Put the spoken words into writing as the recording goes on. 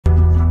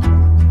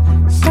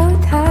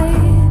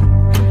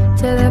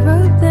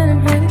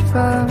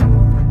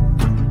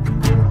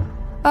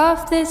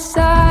off this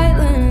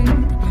island.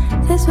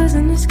 This was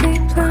an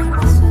escape plan.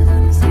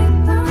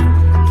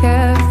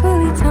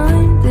 Carefully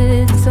timed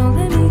it, so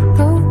let me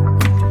go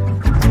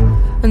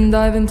and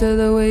dive into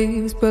the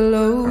waves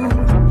below.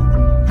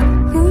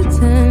 Who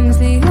tends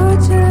the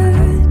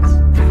orchards?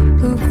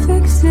 Who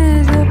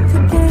fixes up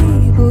the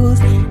gables?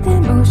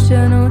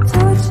 Emotional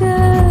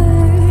torture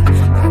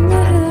from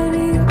the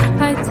hilly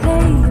high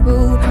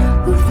table.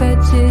 Who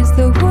fetches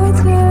the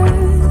water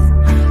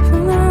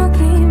from the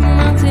rocky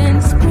mountain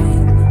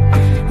spring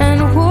and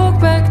walk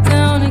back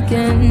down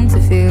again to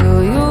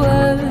feel your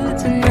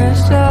words and their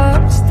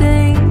sharp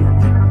sting?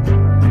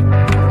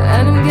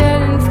 And I'm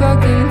getting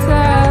fucking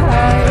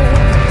tired.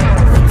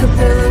 The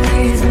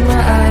capillaries in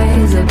my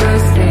eyes are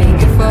bursting.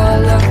 If all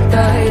love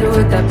died,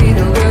 would that be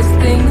the worst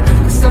thing?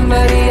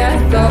 Somebody I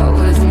thought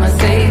was my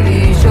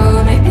savior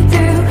sure made me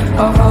do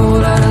a whole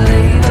lot of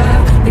labor.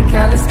 The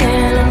callous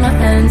skin on my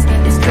hands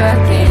is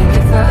cracking.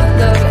 If our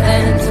love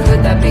ends,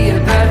 would that be a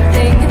bad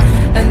thing?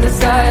 And the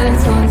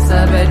silence haunts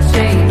our bed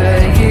chamber.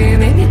 You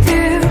made me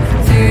do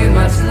too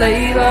much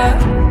labor.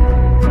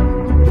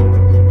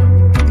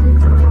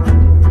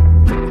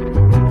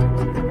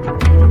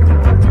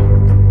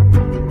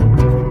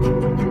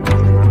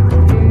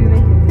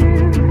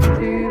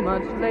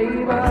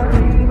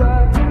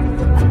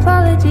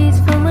 Apologies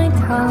for my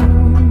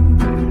tongue,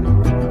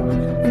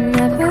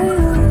 never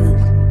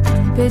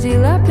used. Busy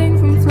lapping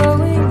from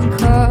flowing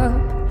cup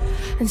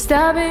and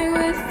stabbing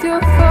with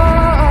your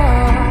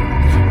fork.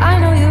 I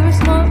know you're a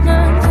smart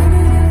man,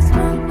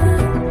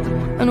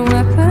 and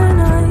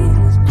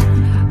weaponized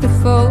the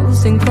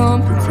false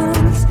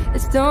incompetence.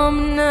 It's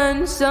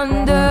dominance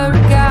under a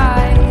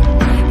guy.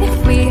 If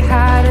we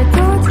had a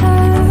daughter,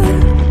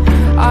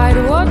 I'd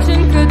watch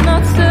and could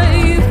not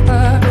save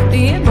her.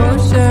 The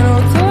emotional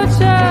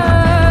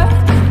torture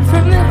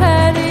from the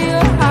head of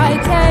your high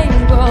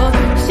table.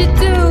 She'd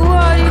do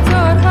what you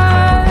taught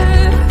her.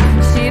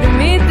 She'd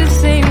meet the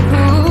same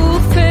cruel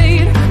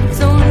fate.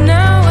 So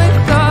now I've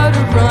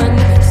gotta run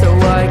so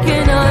I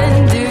can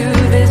undo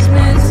this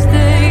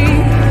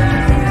mistake.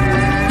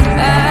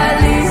 At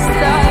least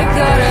I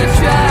gotta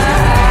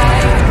try.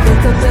 The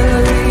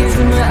capillaries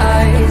in my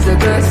eyes are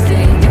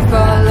bursting. If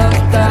our love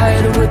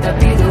died, would that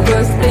be the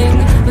worst thing?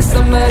 With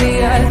somebody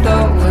I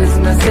thought was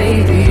my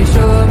savior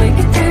sure make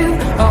it do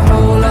a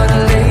whole lot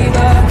of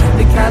labor.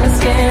 The callous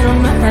skin on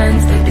my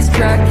hands is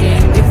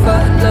cracking. If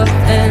our love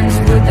ends,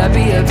 would that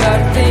be a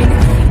bad thing?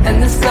 And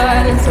the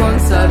silence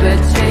haunts our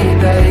bed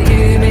chamber.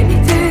 You make me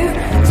do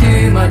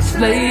too much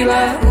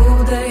labor.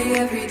 All day,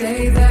 every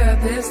day,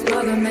 therapist,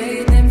 mother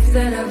maid, nymph,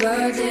 then a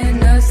virgin,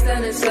 nurse,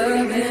 then a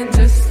servant,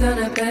 just an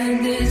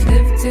appendage,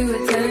 live to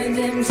attend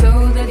him so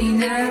that he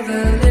never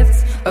lifts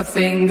a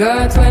finger.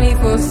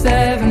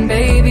 24/7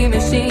 baby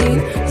machine,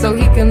 so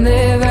he can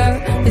live out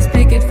his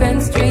picket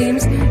fence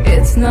dreams.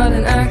 It's not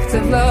an act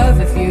of love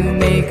if you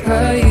make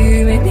her.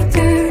 You make me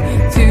do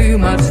too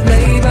much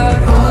labor.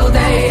 All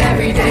day,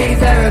 every day,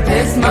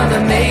 therapist,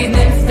 mother maid,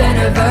 nymph, then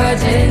a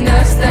virgin,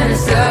 nurse, then a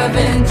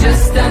servant,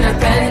 just an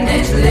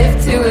appendage, live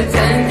to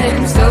attend him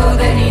so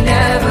that he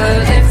never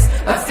lifts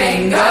a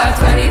finger.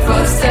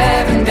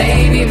 24/7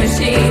 baby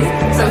machine,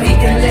 so he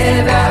can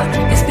live out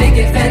his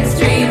picket fence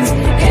dreams.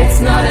 It's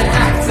not an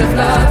act of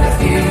love if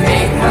you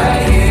make her.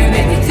 You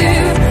make me do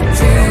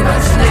too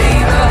much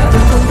labor. The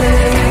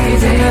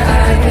capillaries in your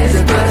eyes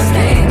are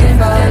bursting. If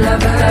I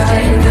love her,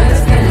 I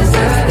understand it's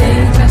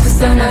certain.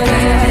 Just an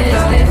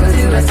appendage, live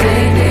to a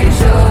savior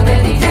sure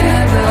that he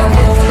never a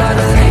whole lot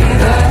of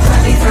labor.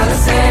 He's not a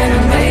sand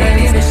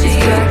baby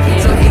machine,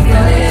 so he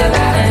can live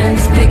out and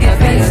pick up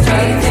his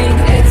dreams.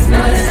 It's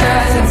not a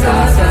size of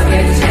loss, I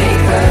can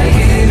shake her.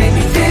 You make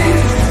me do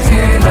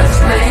too much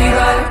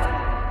labor.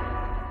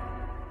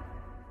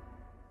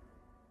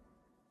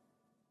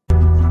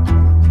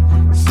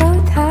 So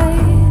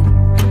tight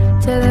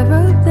to the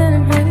road that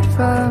I'm headed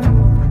from.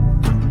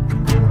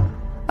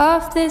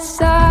 Off this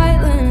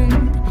island,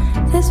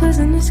 this was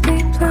an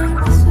escape plan.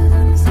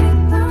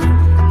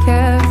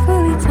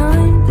 Carefully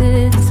timed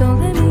it, so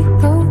let me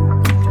go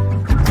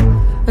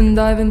and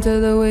dive into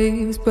the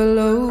waves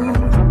below.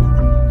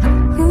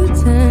 Who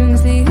tends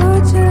the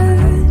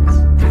orchards?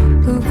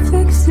 Who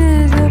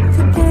fixes up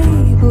the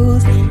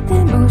gables?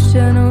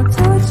 Emotional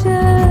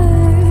torture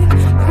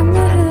from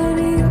the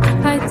hilly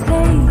high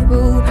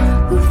table.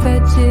 Who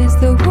fetches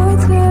the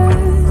water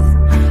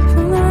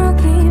from the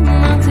rocky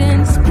mountain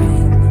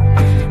spring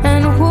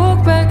and walk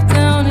back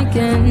down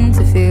again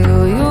to feel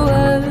your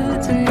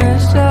words and their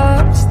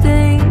sharp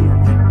sting?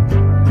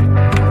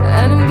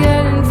 And I'm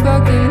getting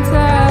fucking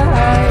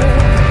tired.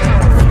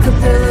 The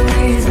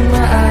capillaries in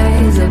my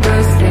eyes are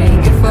bursting.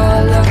 If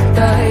all love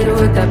died,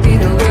 would that be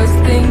the worst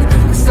thing?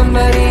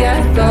 Somebody I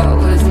thought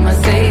was my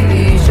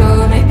savior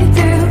sure made me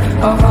do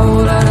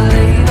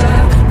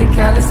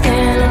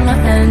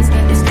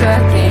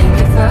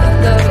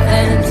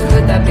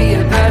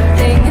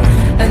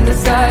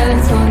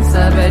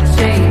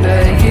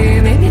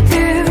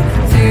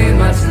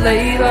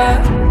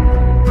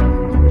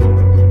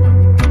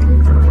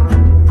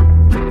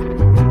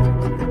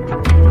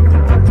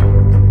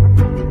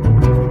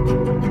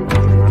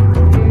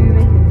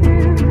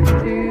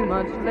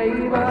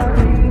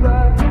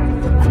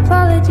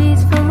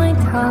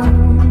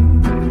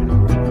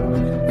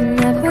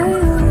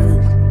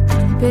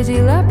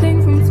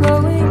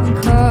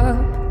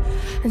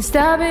and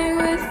stabbing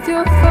with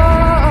your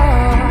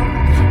fork.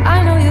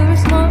 I know you're a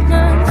smart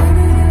man,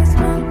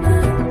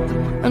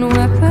 and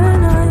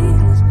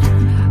weaponize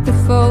the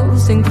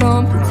false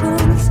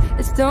incompetence.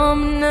 It's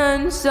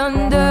dominance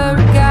under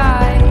a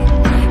guy.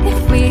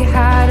 If we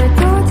had a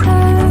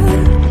daughter,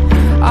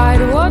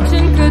 I'd watch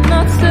and could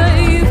not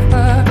save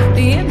her.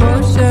 The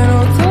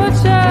emotional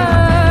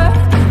torture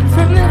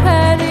from the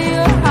head of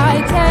your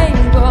high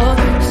table.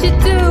 She'd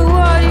do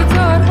what you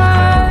taught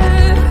her.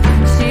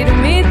 She'd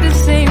meet the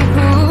same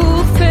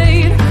cruel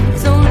fate.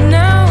 So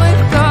now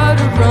I've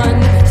gotta run,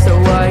 so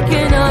I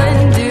can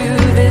undo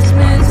this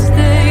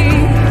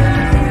mistake.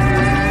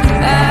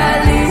 At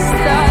least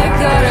I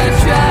gotta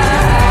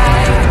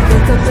try. The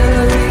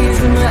capillaries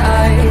in my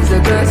eyes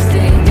are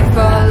bursting. If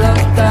our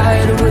love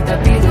died, would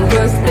that be the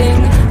worst thing?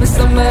 With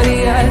somebody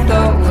I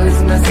thought was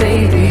my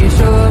savior,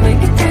 sure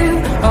make it do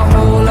a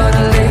whole lot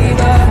of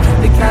labor.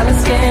 The callous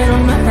skin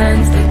on my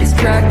hands is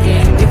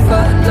cracking. If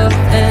our love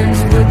ends,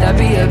 would that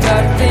be a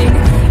bad thing?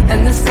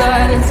 And the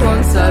silence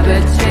once I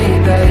bet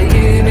chamber,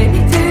 you make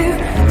me do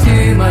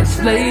too much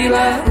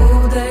labor.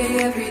 All day,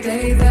 every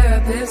day,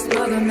 therapist,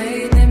 mother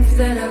maid, nymph,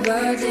 then a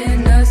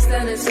virgin, nurse,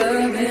 then a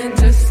servant,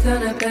 just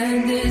an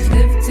appendage,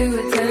 live to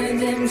attend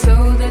him so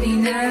that he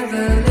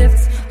never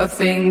lifts a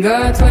finger.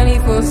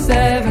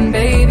 24/7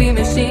 baby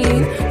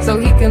machine, so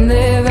he can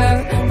live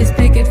out his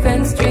picket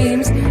fence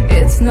dreams.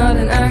 It's not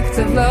an act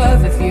of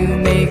love if you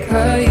make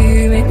her,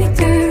 you make me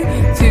do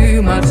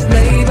too much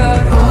labor.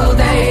 All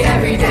day,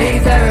 every day,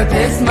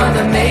 therapist,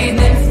 mother maid,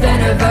 nymph, then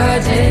a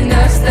virgin,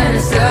 nurse, then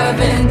a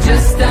servant,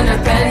 just an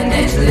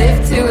appendage, live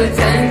to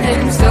attend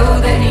him so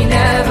that he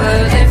never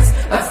lifts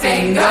a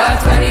finger.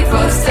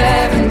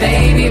 24/7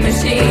 baby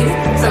machine,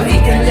 so he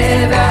can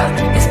live out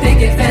his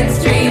picket fence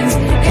dreams.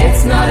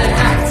 It's not an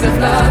act of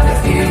love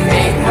if you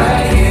make her,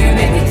 you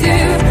make me do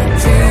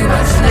too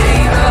much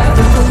labor.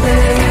 The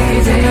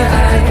capillaries in your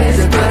eyes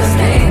are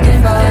bursting.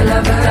 If I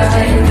love her,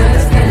 I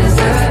understand it's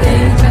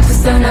something.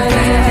 Just an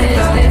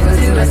idea, live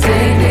to a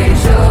savior,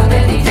 sure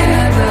that he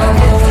never a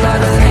whole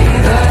lot of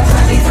labor.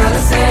 He's all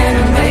the same,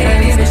 a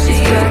baby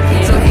machine,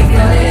 so he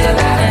can live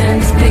out and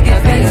his picket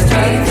fence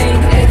dreaming.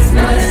 It's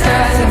not a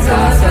size of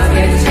thoughts, I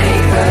get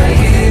shaker.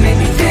 You make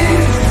me do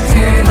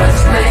too much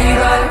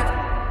labor.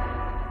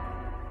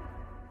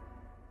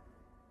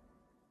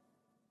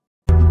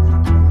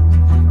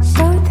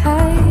 So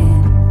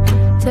tight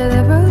to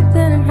the road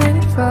that I'm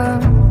headed from.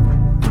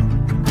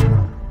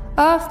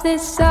 Off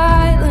this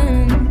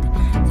island,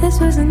 this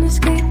was an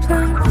escape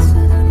plan.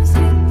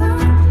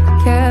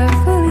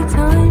 Carefully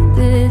timed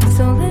it,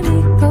 so let me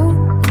go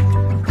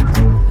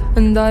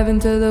and dive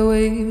into the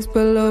waves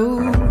below.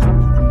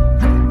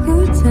 Who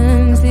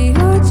turns the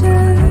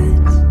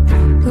orchards?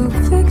 Who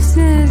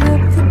fixes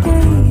up the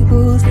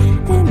gables?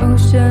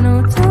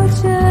 Emotional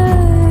torture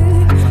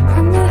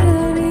from the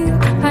head of your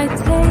high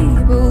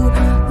table.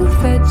 Who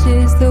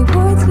fetches the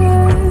water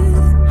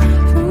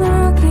from the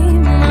rocky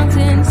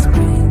mountain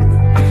spring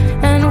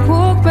and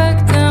walk back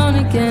down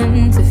again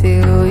to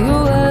feel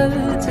your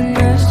words and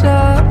their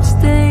sharp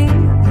sting?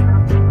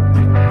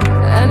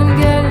 And I'm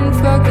getting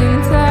fucking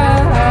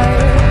tired.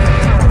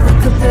 The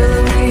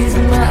capillaries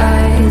in my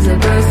eyes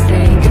are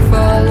bursting. If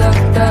our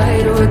love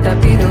died, would that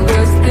be the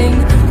worst thing?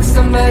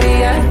 Somebody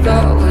I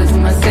thought was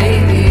my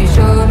savior,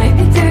 sure make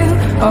me do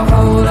a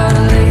whole lot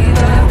of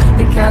labor.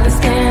 The callous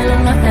skin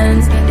on my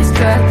hands is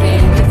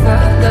cracking. If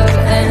our love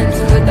ends,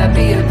 would that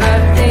be a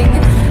bad thing?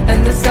 And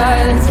the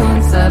silence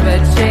once I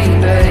bet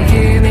chamber,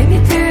 you make me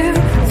do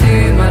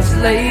too much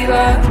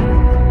labor.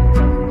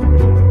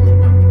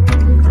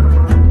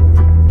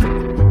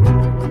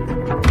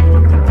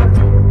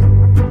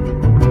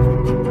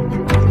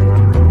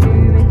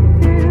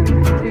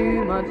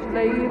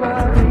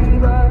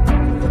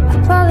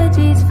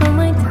 Apologies for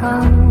my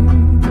tongue,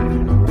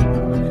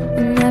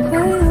 I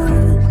never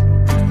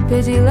used.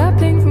 Busy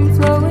lapping from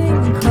flowing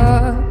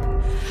cup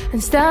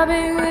and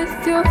stabbing with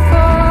your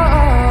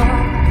fork.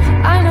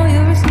 I know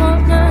you're a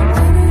smart man,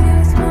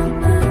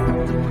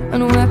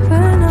 and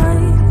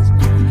weaponize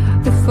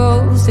the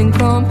false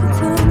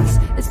incompetence.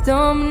 It's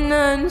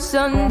dominance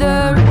under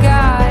a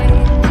guy.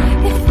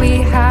 If we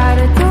had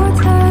a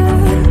daughter,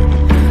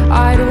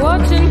 I'd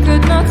watch and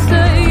could not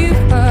save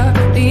her.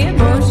 The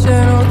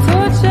emotional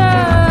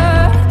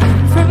torture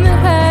from the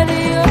head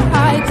of your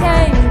high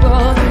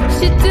table.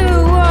 She'd do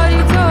what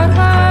you taught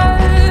her.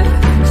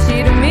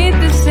 She'd meet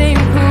the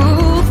same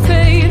cruel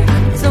fate.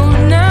 So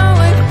now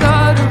I've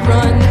gotta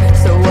run,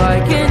 so I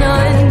can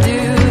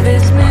undo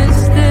this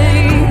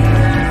mistake.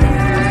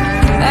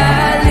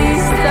 At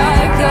least I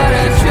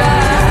gotta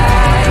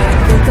try.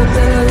 The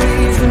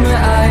capillaries in my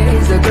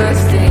eyes are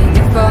bursting.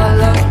 If our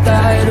love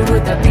died,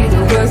 would that be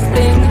the worst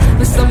thing?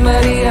 With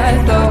somebody I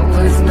thought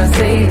was my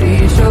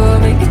savior, sure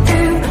make it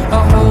do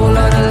a whole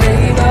lot of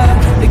labor.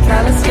 The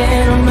callous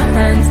skin on my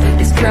hands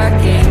is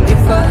cracking.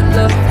 If our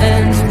love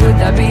ends, would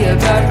that be a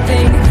bad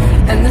thing?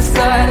 And the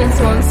silence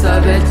once I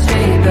bet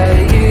chamber,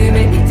 you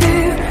make me do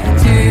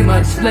too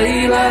much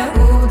labor.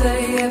 All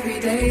day, every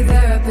day,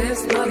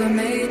 therapist, mother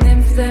maid,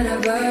 nymph, then a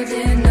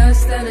virgin,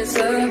 nurse, then a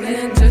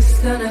servant,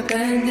 just an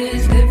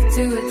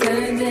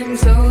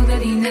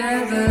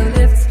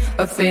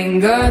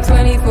finger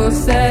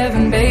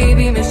 24/7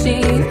 baby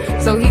machine,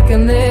 so he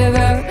can live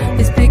out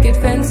his picket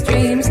fence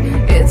dreams.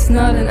 It's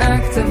not an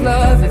act of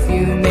love if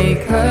you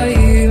make her,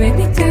 you make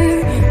me do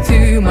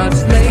too much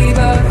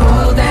labor.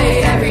 All day,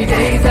 every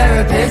day,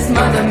 therapist,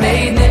 mother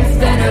maid, nymph,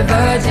 then a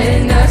virgin,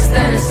 nurse,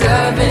 then a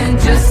servant,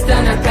 just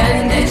an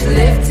appendage,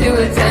 live to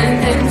attend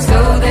him so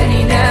that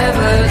he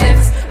never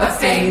lifts a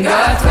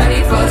finger.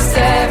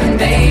 24/7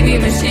 baby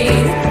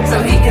machine, so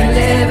he can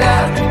live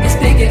out his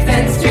picket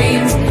fence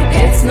dreams.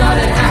 It's not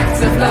an act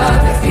of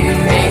love if you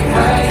make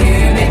her, you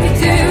make me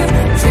do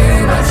too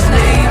much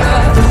labor.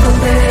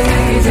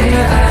 Capillaries in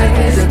your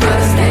eyes are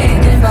bursting.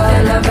 If I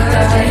love her,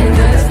 I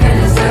just been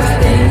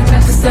deserving.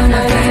 Just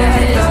another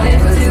head,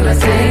 live to a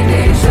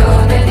saviour,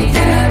 sure that he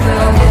never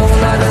a whole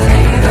lot of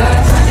labor.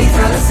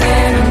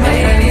 24/7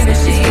 baby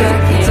machine,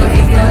 so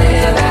he can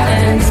live out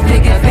and his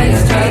picket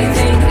fence dreams.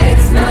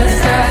 It's not an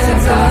act of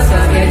love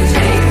if you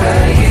make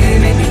her, you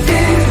make me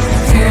do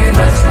too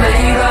much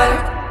labor.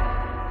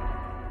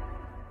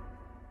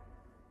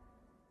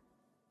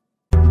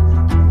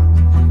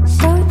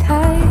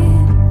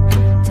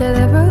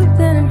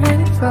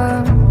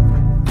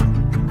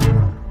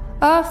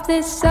 Off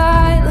this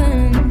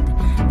island,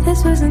 this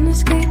was an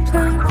escape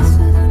plan.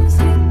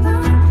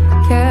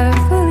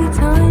 Carefully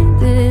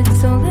timed it,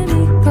 so let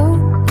me go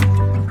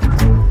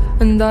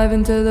and dive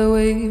into the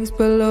waves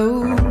below.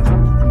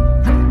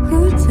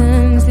 Who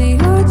tends the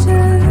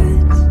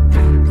orchards?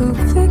 Who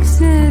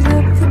fixes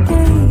up the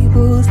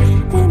gables?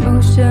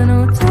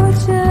 Emotional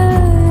torture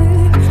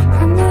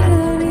from the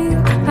hilly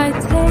high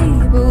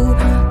table.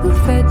 Who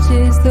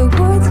fetches the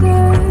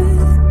water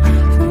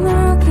from the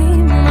rocky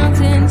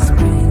mountain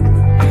spring?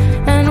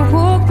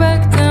 Walk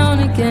back down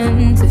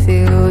again to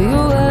feel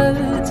your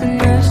words and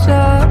their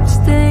sharp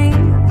sting.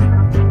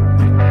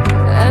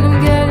 And I'm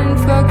getting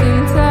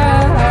fucking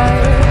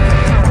tired.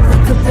 The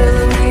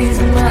capillaries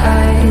in my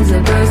eyes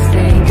are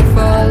bursting. If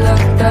our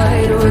love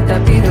died, would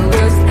that be the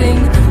worst thing?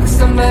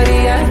 Somebody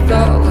I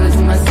thought was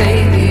my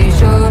saviour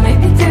sure made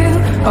me do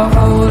a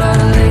whole lot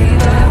of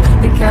labor.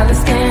 The callous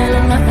skin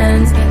on my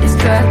hands is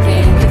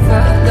cracking. If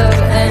our love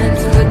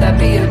ends, would that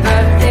be a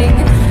bad thing?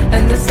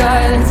 And the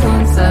silence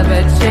haunts our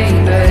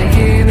bedchamber.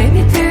 You make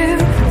me do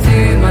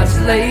too much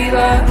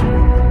labor.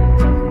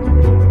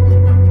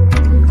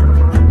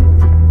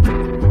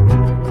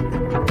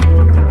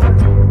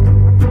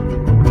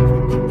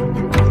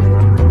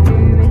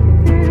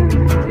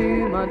 Too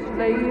much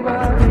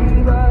labor.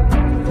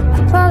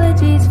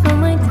 Apologies for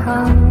my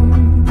tongue.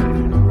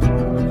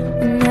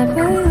 I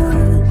never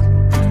was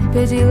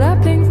busy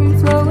lapping from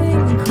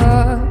flowing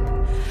cup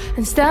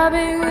and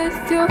stabbing with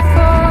your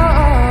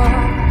fork.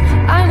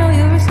 I know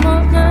you're a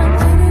smart man,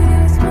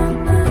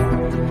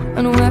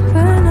 and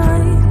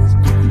weaponized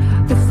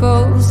the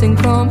false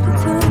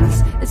incompetence.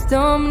 It's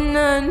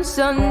dominance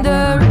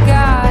under a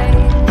guy.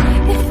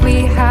 If we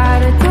had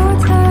a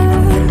daughter,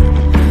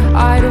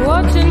 I'd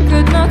watch and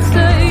could not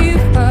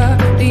save her.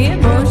 The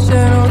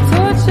emotional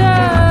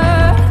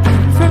torture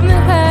from the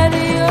head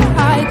of your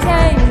high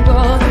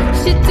table.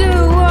 She'd do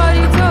what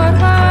you taught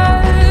her.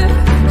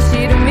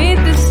 She'd meet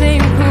the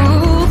same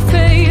cruel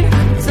fate.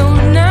 So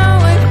now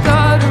I've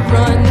gotta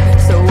run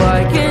so I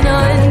can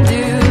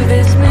undo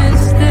this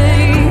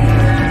mistake.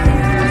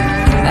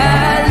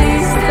 At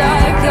least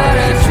I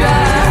gotta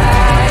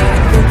try.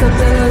 The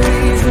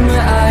capillaries in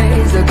my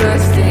eyes are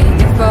bursting.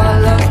 If our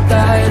love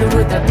died,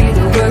 would that be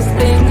the worst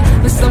thing?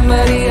 With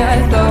somebody I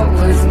thought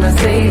was my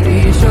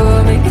saviour sure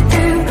make it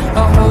do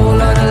a whole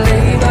lot of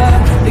labor.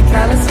 The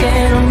callous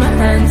skin on my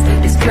hands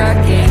is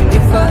cracking.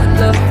 If our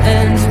love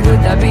ends,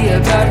 would that be a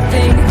bad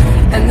thing?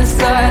 And the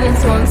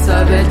silence once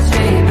our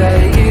bedchamber.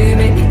 You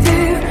make me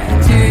do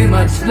too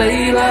much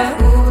labor.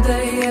 All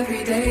day,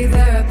 every day,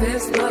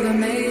 therapist, mother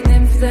maid,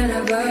 nymph, then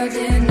a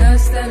virgin,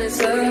 nurse, then a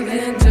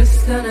servant,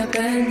 just an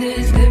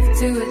appendage, live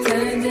to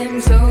attend him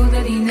so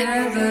that he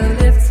never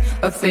lifts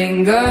a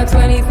finger.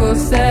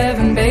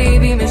 24/7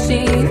 baby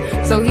machine,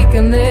 so he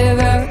can live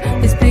out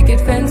his picket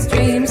fence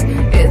dreams.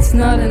 It's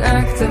not an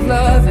act of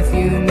love if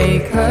you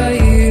make her,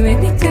 you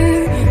make me do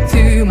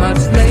too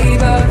much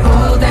labor.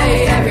 All day,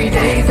 every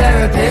day,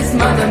 therapist,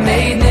 mother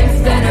maid, nymph,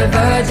 then a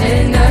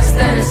virgin, nurse,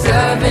 then a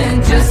servant,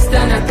 just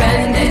an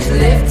appendage,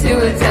 live to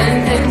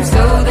attend him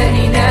so that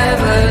he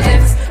never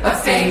lifts a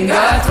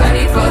finger.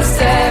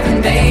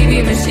 24/7 baby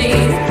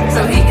machine, so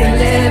he can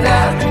live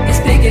out his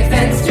picket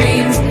fence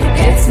dreams.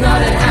 It's not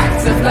an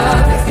act of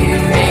love if you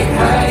make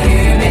her,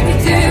 you make me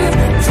do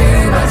too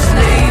much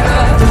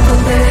labor. The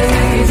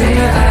capillaries in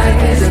your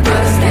eyes are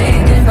bursting.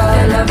 If I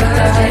love her,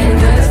 I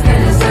just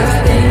been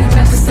deserving.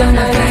 Just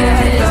another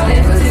head,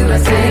 live to a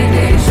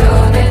saviour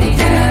sure that he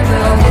never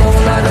a whole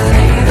lot of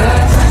labor.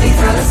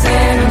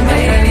 24/7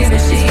 baby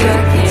machine,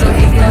 so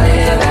he can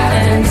live out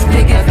and his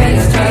picket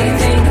fence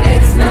dreams.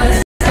 It's not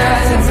an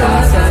act of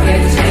love if you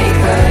make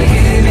her,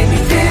 you make me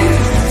do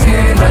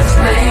too much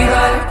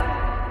labor.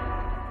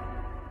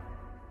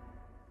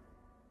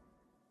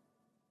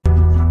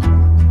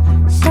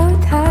 So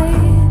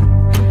tight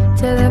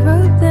to the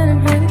road that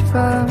I'm headed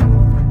from.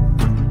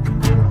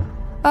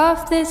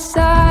 Off this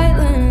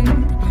island,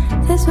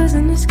 This was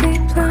an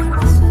escape plan.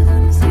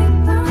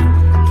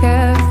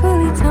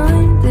 Carefully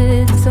timed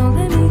it, so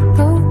let me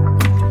go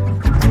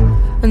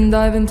and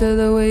dive into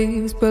the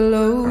waves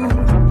below.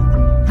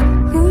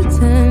 Who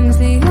tends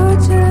the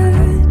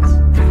orchards?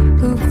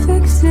 Who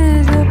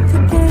fixes up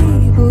the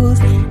gables?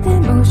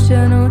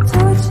 Emotional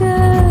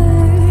torture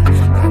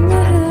from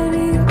the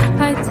hilly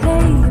high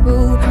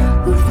table.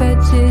 Who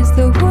fetches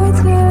the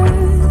water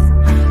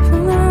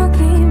from the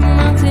rocky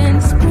mountain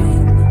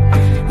spring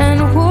and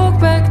walk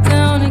back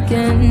down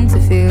again to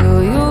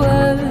feel your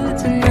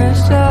words and their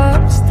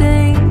sharp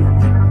sting?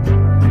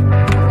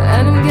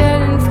 And I'm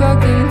getting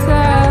fucking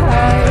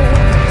tired.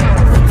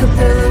 The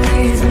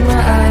capillaries in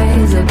my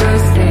eyes are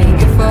bursting.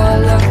 If all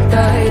love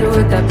died,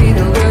 would that be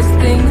the worst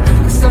thing?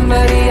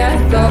 Somebody I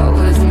thought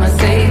was my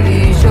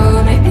savior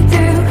sure made me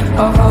do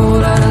a whole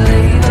lot of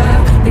labor.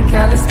 The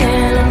callous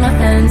skin on my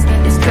hands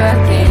is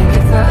cracking.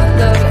 If our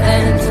love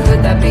ends,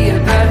 would that be a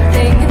bad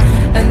thing?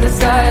 And the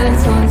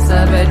silence haunts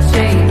our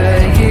bedchamber.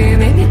 You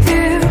made me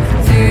do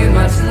too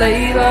much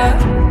labor.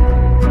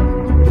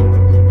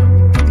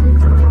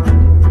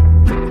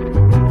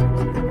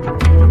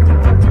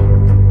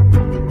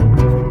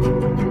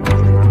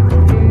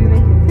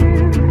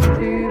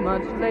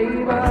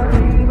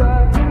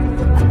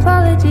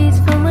 Apologies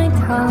for my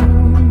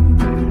tongue,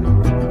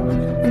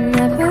 I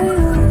never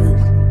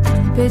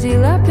used. Busy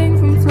lapping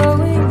from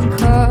flowing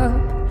cup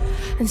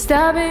and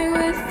stabbing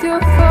with your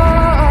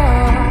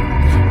fork.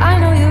 I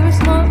know you're a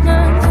smart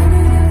man,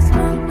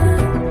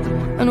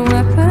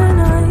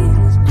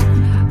 unweaponized.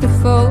 The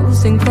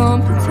false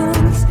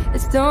incompetence,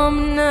 it's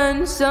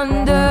dominance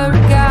under a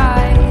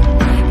guy.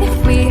 If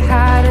we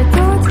had a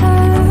daughter,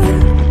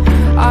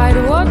 I'd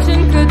watch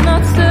and could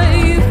not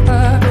save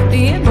her.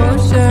 The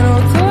emotional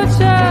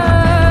torture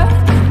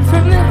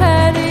from the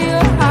head of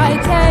your high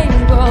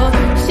table.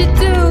 She'd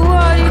do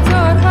what you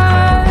taught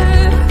her.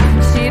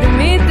 She'd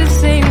meet the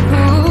same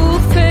cruel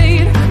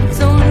fate.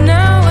 So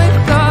now I've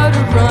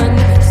gotta run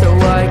so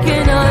I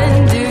can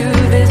undo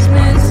this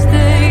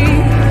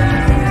mistake.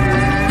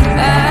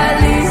 At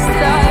least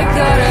I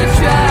gotta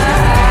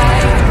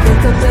try. The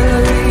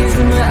capillaries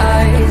in my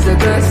eyes are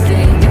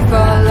bursting. If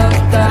our love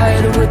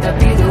died, would that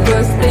be the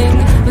worst thing?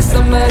 With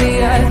somebody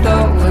I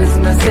thought was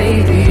my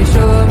savior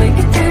sure make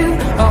it do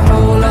a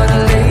whole lot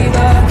of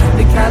labor.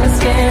 The callous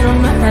skin on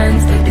my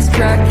hands is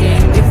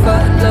cracking. If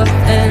our love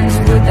ends,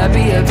 would that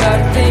be a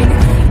bad thing?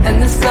 And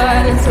the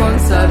silence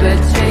haunts our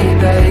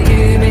bedchamber.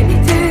 You make me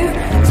do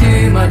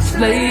too much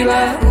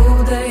labor.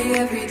 All day,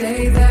 every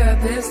day,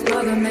 therapist,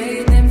 mother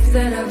maid, nymph,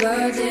 then a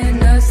virgin,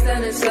 nurse,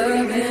 then a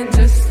servant,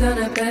 just an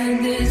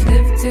appendage,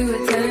 live to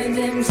attend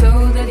him so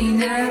that he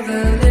never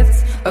lifts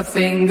a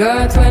finger.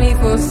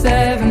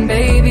 24/7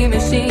 baby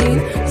machine,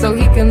 so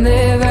he can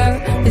live out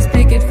his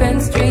picket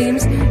fence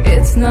dreams.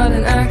 It's not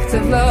an act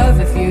of love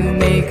if you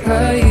make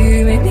her.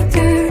 You make me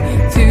do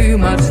too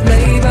much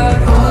labor.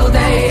 All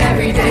day,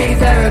 every day,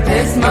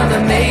 therapist,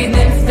 mother maid,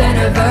 nymph, then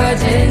a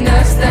virgin,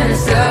 nurse, then a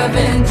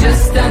servant,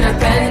 just an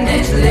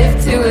appendage, live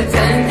to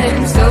attend him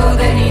so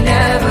that he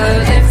never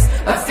lifts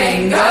a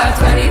finger.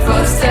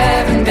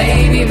 24/7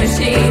 baby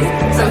machine,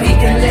 so he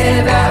can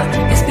live out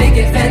his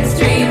picket fence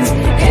dreams.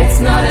 It's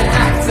not an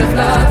act of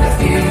love if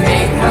you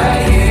make her.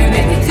 You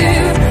make me do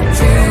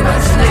too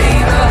much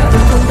labor. The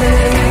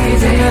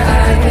capillaries in your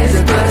eyes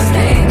are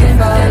bursting. If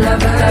I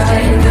love her,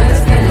 I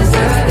understand it's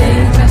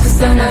hurting.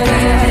 Just another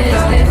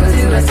live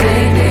to a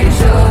savior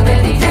sure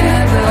that he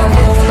never a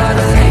whole lot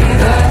of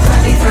labor.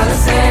 He's not a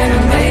sand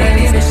on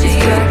baby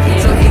machine,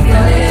 so he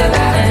can live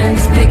out and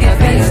pick a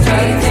face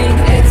driving.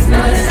 It's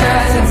not a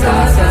size of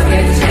loss, I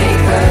can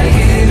shake her.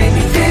 You make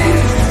me do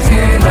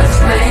too much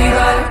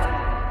labor.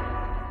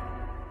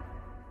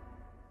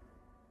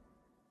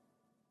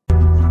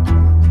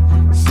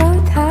 So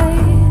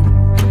tight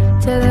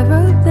to the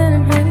road that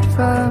I'm headed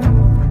from.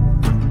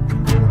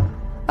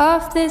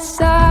 Off this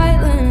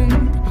island,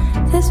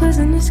 this was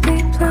an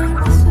escape plan.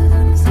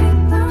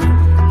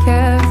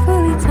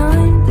 Carefully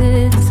timed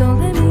it, so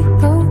let me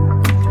go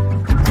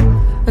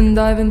and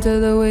dive into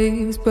the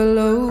waves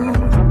below.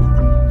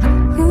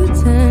 Who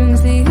tends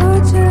the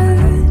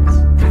orchards?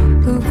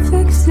 Who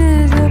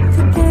fixes up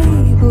the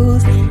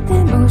gables?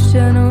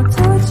 Emotional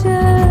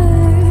torture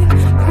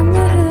from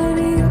the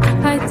hilly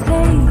high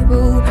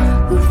table.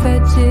 Who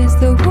fetches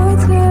the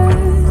water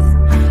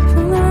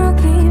from the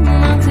rocky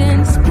mountain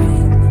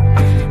spring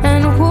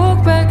and walk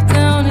back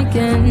down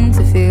again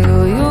to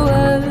feel your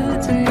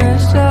words and their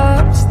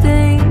sharp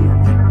sting?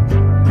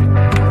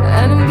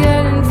 And I'm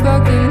getting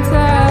fucking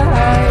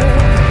tired.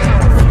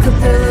 The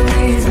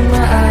capillaries in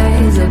my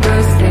eyes are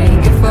bursting.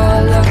 If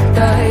all love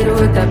died,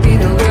 would that be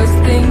the worst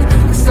thing?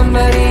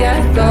 Somebody I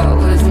thought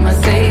was my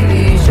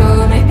savior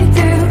sure made me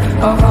do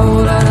a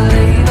whole lot of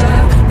labor.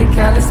 The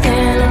callous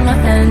skin on my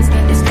hands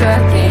is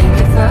cracking.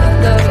 If our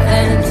love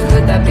ends,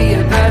 would that be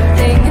a bad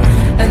thing?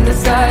 And the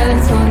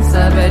silence haunts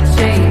our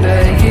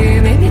bedchamber. You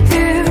made me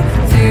do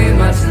too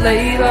much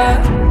labor.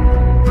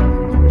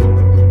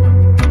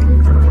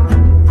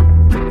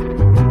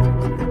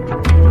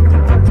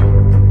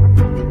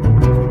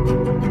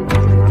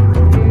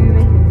 You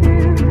make me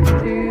do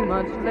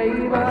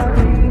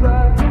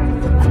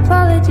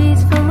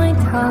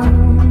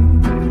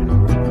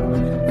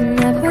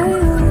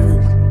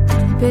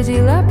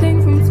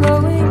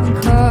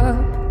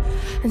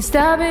and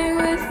stabbing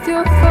with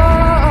your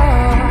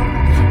fork.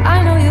 I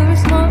know you're a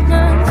smart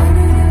man,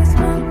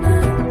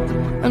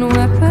 and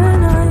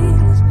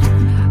weaponize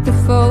the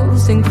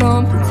false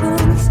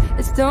incompetence.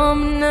 It's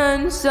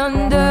dominance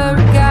under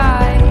a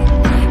guy.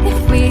 If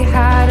we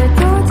had a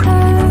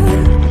daughter,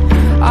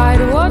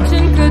 I'd watch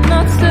and could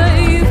not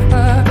save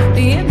her.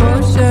 The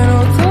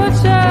emotional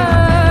torture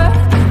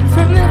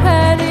from the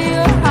head of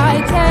your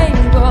high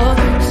table.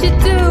 She'd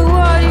do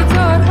what you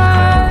taught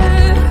her.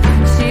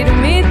 She'd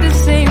meet the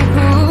same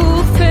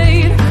cruel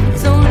fate.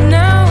 So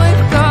now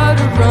I've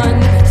gotta run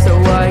so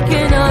I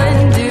can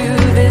undo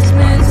this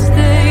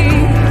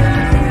mistake.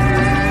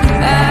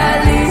 At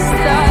least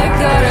I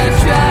gotta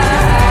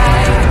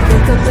try. The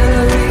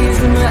capillaries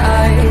in my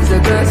eyes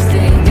are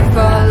bursting. If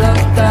our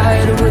love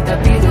died, would that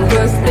be the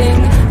worst thing?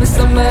 With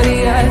somebody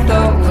I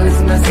thought was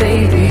my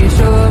savior,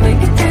 sure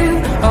make it do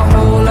a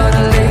whole lot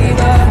of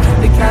labor.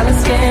 The callous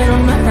skin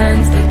on my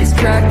hands is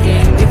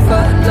cracking. If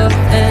our love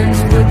ends,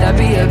 would that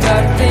be a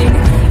bad thing?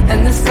 And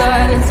the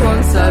silence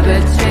once I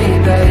bet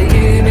chamber,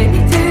 you make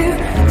me do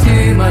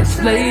too much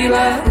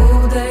labor.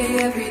 All day,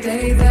 every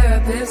day,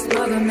 therapist,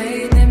 mother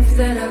maid, nymph,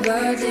 then a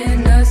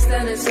virgin, nurse,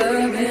 then a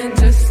servant,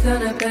 just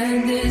an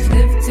appendage,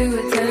 live to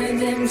attend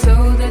him so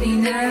that he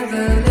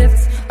never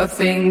lifts a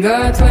finger.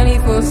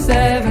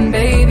 24/7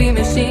 baby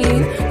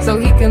machine, so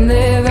he can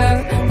live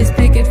out his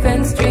picket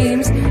fence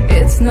dreams.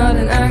 It's not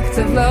an act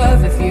of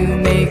love if you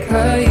make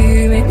her,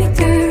 you make me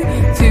do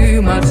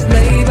too much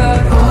labor.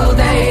 All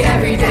day,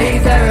 every day,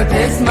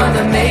 therapist,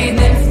 mother maid,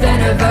 nymph, then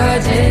a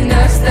virgin,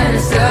 nurse, then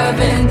a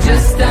servant,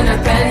 just an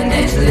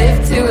appendage, live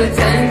to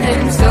attend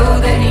him so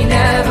that he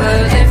never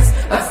lifts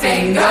a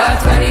finger.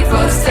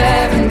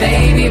 24/7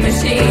 baby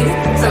machine,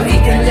 so he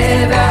can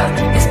live out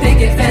his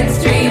picket fence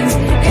dreams.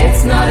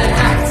 It's not an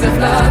act of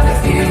love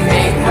if you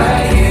make her,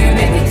 you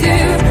make me do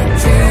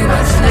too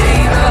much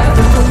labor.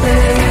 The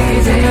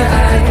capillaries in your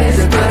eyes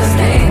are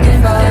bursting.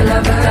 If I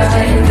love her,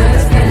 I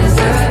just get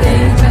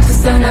deserving.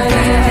 Just an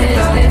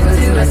idea, live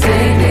to a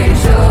savior,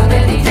 sure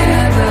that he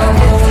never a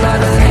whole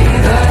lot of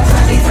labor.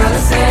 He's all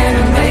the same,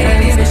 a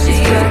baby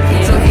machine,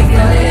 so he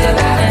can live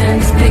out and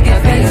his picket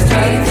fence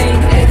dreaming.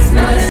 It's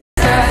not an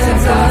act of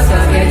love, so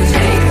I can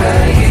shake her,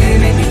 you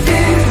make me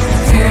do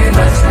too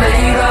much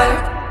labor.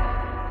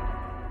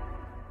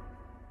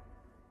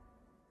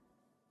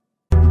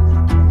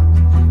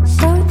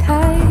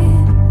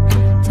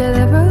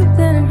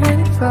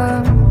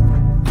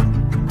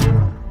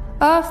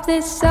 Off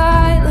this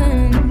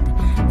island,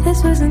 this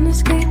was an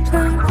escape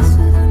plan.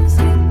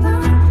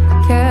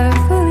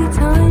 Carefully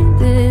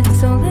timed it,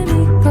 so let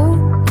me go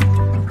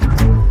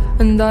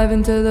and dive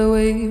into the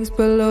waves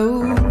below.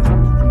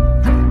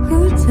 Who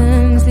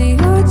turns the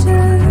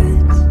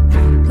orchards?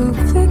 Who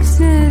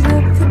fixes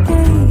up the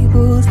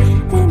gables?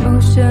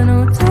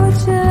 Emotional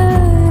torture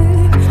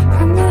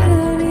from the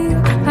head of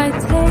your high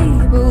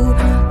table.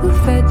 Who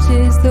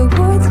fetches the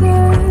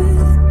water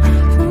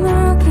from the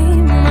rocky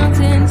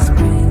mountain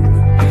spring?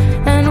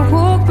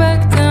 Walk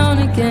back down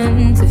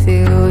again to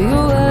feel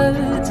your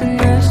words and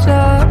their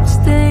sharp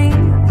sting.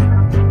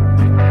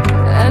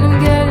 And I'm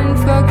getting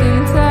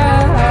fucking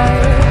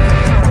tired.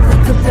 The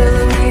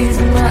capillaries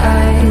in my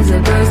eyes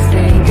are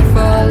bursting. If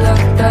our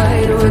love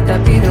died, would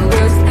that be the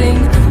worst thing?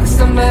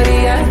 Somebody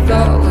I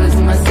thought was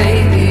my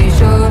savior,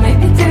 sure make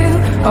me do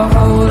a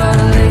whole lot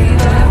of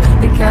labor.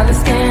 The callous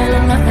skin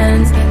on my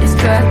hands is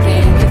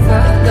cracking. If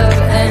our love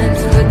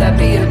ends, would that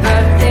be a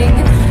bad thing?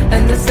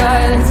 And the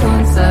silence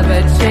haunts a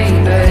bed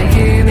chamber,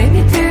 you make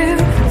me do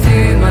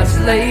too much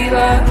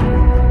labor.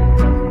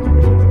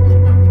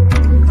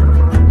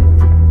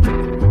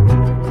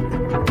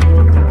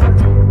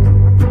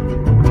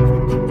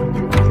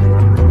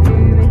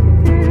 You make me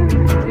do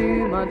too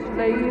much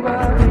labor.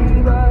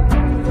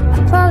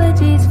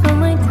 Apologies for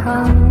my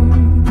tongue,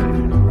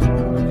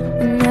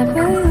 I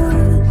never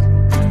was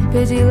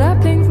busy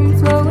lapping from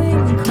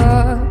flowing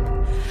cup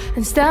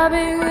and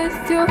stabbing with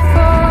your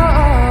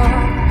fork.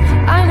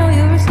 I know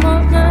you're a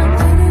smart man,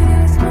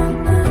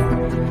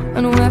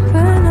 and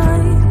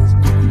weaponize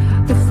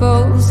the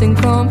false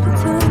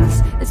incompetence.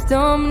 It's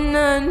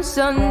dominance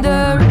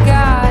under a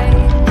guy.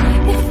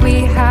 If we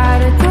had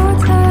a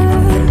daughter,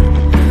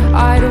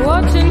 I'd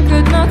watch and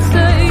could not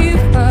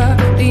save her.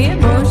 The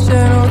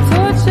emotional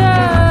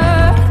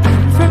torture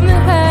from the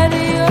head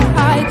of your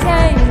high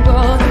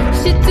table.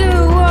 She'd do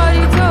what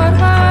you taught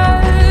her.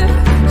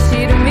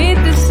 She'd meet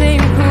the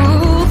same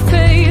cruel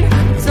fate.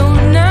 So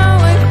now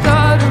I've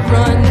gotta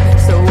run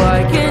so I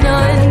can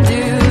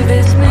undo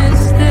this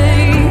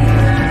mistake.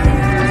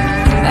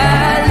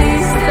 At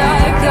least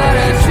I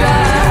gotta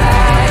try.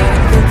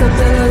 The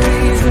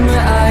capillaries in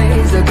my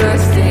eyes are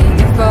bursting.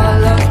 If our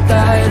love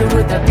died,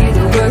 would that be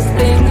the worst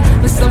thing?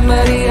 With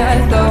somebody I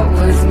thought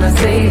was my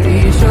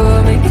savior, sure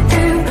make it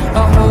do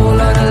a whole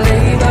lot of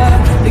labor.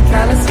 The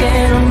callous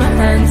skin on my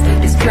hands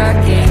is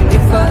cracking.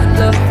 If our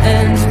love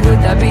ends, would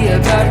that be a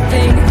bad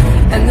thing?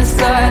 And the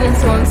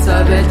silence once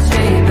I bet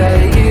chamber,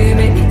 you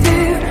make me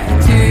do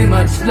too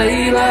much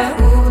labor.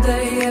 All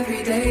day,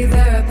 every day,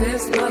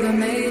 therapist, mother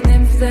maid,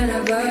 nymph, then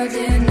a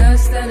virgin,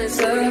 nurse, then a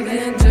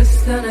servant,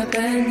 just an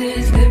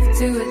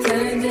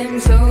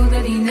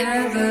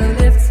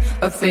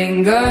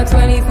finger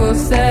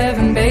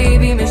 24/7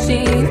 baby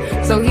machine,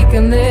 so he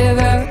can live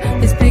out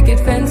his picket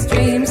fence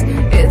dreams.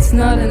 It's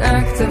not an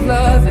act of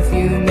love if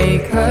you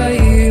make her.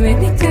 You make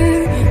me do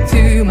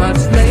too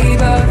much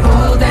labor.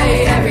 All day,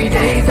 every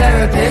day,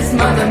 therapist,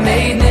 mother,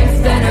 maid, nymph,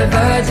 then a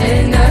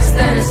virgin, nurse,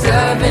 then a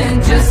servant,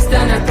 just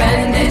an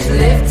appendage,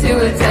 live to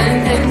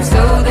attend him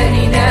so that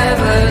he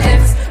never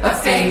lifts a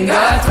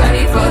finger.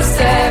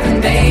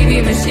 24/7 baby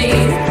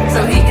machine, so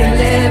he can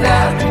live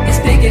out his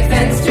picket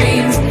fence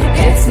dreams.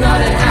 It's not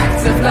an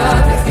act of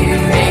love if you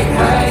make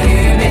her.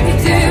 You make me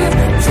do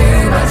too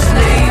much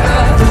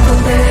labor. Little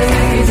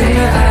days in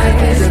your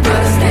eyes are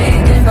bursting.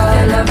 If I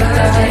love her,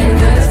 I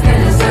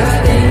understand it's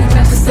hurting.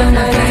 Just a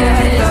night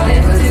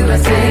live to a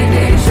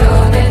day,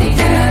 sure that he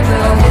never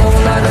a whole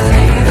lot of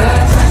labor.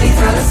 He's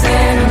not a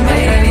Santa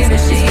baby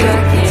machine,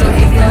 so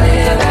he can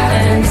live out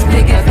and his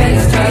picket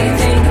fence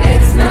dreams.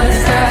 It's not a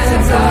sad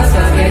thought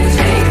of it,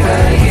 shake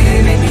her. You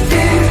make me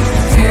do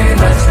too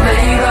much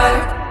labor.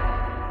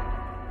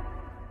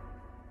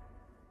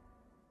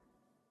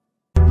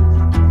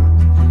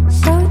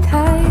 So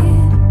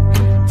tight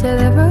to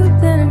the road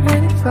that I'm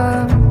headed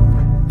from.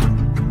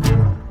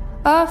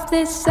 Off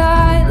this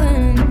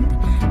island,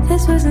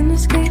 this was an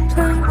escape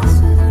plan.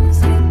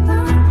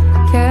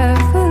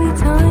 Carefully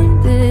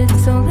timed it,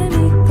 so let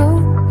me go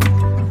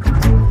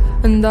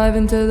and dive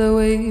into the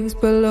waves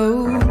below.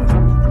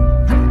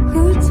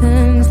 Who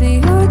tends the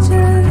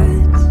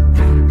orchards?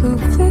 Who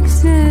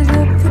fixes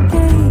up the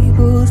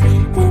gables?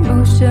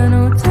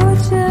 Emotional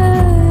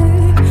torture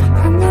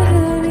from the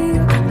hilly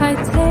high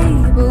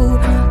table.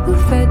 Who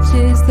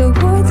fetches the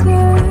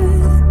water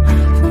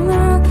from the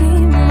rocky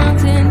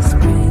mountain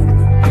spring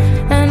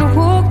and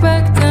walk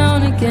back down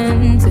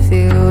again to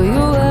feel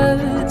your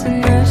words and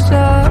their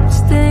sharp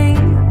sting?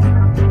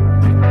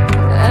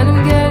 And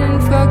I'm getting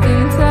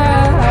fucking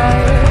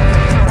tired.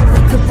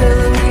 The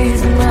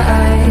capillaries in my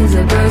eyes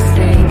are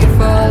bursting. If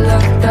all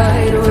love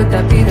died, would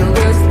that be the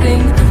worst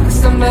thing?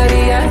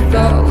 Somebody I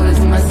thought was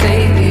my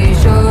savior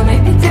sure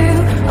made me do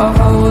a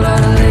whole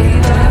lot of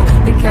labor.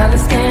 The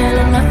callous skin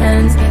on my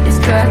hands is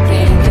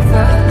cracking. If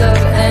our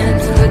love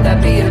ends, would that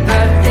be a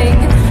bad thing?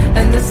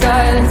 And the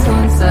silence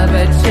haunts our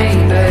bed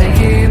chamber.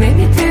 You make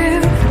me do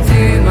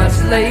too much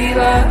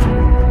labor.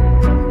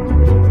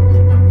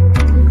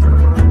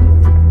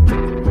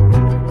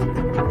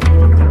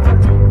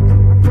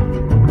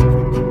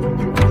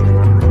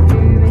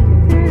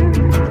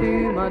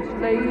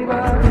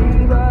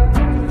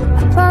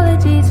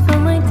 Apologies for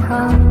my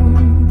tongue,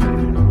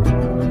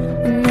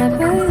 I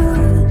never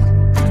used.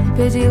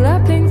 Busy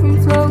lapping from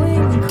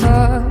flowing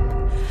cup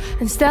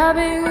and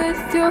stabbing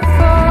with your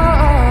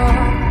fork.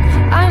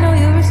 I know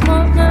you're a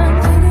smart man,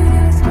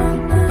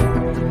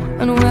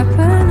 and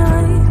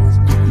weaponized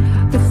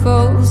the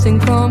false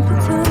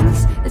incompetence.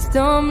 It's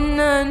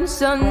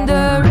dominance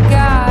under a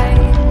guy.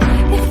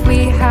 If we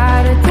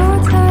had a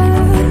daughter,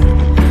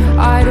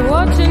 I'd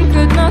watch and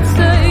could not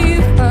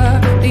save her.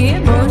 The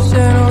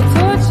emotional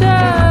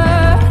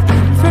torture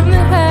from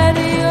the head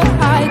of your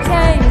high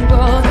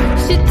table.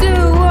 She'd do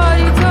what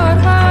you taught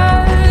her.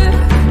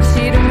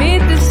 She'd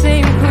meet the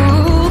same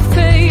cruel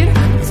fate.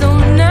 So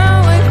now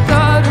I've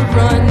gotta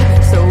run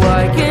so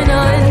I can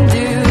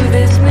undo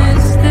this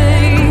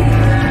mistake.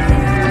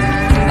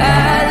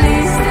 At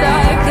least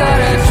I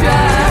gotta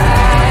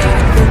try.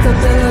 The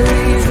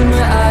capillaries in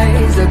my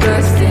eyes are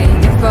bursting.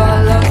 If our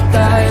love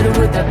died,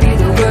 would that be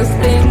the worst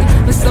thing?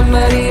 With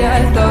somebody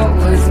I thought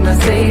was my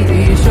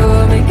savior,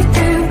 sure make it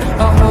do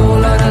a whole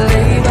lot of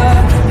labor.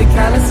 The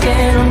callous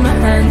skin on my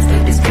hands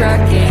is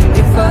cracking.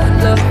 If our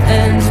love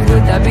ends,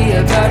 would that be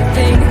a bad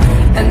thing?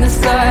 And the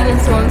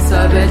silence haunts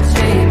our bed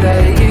chamber.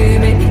 You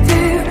make me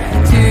do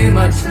too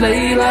much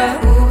labor.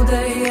 All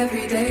day,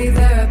 every day,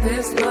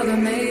 therapist, mother,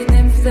 maid,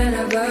 nymph, then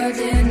a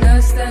virgin,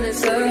 nurse, then a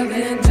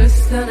servant,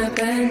 just an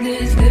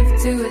appendage, live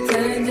to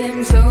attend him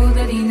so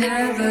that he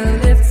never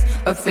lifts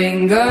a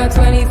finger.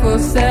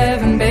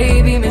 24/7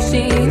 baby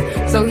machine,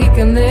 so he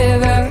can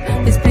live out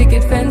his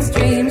picket fence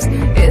dreams.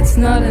 It's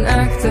not an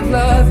act of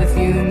love if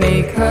you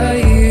make her.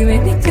 You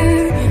make me do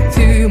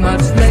too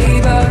much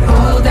labor.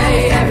 All day,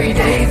 every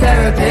day,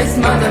 therapist,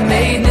 mother,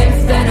 maid,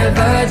 nymph, then a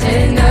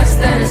virgin, nurse,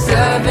 then a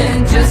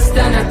servant, just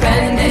an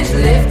appendage,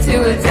 live to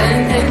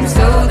attend him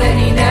so that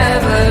he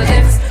never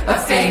lifts a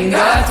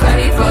finger.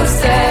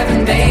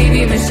 24/7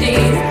 baby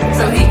machine,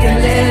 so he can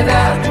live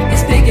out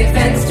his picket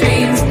fence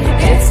dreams.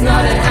 It's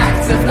not an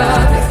act of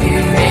love if you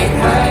make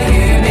her.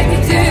 You make me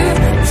do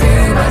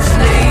too much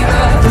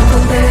labor.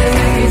 Little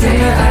days in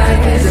your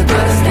eyes are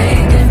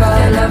bursting. If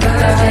I love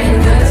her, I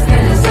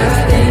understand it's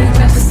hurting.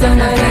 Just a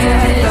night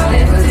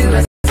live to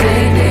a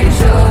day,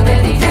 sure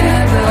that he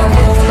never a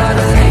whole lot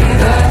of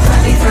labor.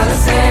 He's not a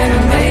Santa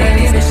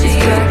baby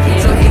machine,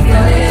 so he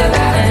can live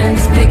out and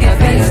pick a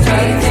face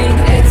driving.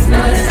 It's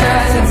not a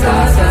sad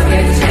thought of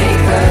it,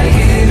 shake her.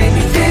 You make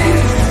me do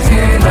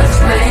too much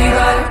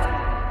labor.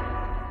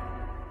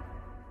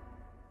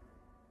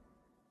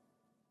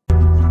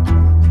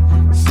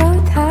 So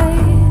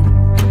tight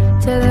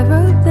to the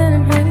road that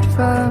I'm headed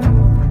from.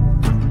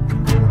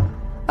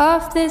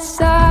 Off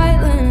this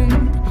island,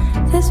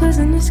 This was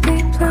an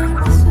escape plan.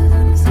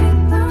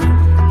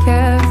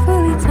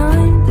 Carefully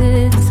timed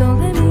it, so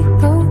let me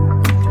go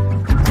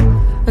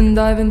and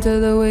dive into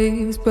the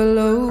waves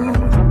below.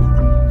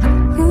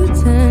 Who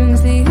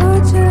turns the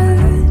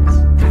urges?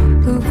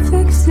 Who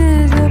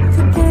fixes up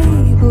the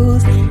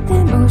gables?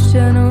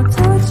 Emotional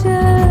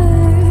torture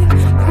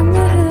from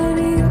the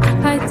hilly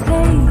high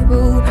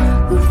table.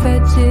 Who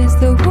fetches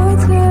the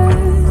water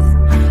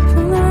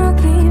from the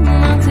rocky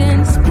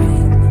mountain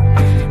spring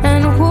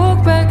and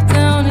walk back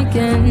down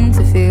again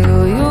to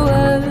feel your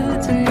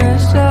words and their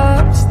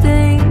sharp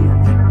sting?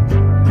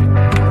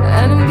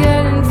 And I'm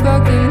getting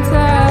fucking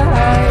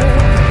tired.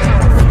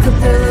 The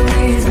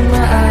capillaries in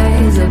my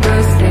eyes are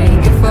bursting.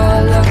 If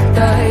all love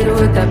died,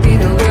 would that be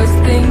the worst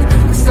thing?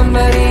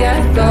 Somebody I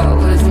thought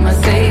was my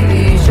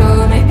savior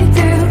sure made me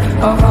do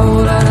a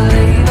whole lot of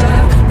labor.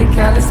 The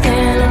callous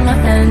skin on my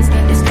hands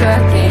is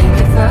cracking.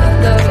 If our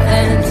love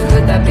ends,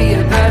 would that be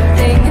a bad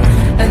thing?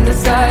 And the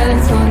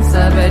silence haunts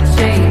our bed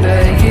chamber.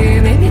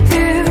 You made me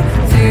do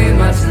too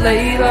much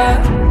labor.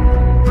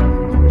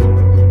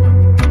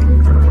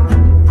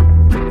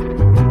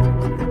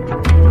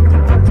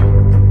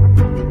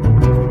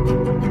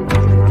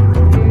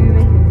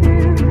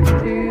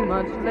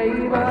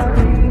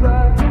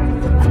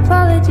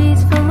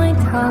 Apologies for my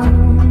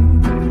tongue,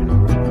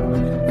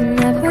 I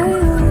never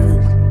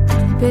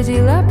used. Busy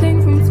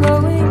lapping from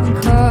flowing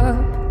cup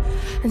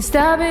and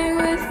stabbing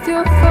with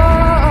your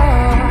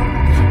fork.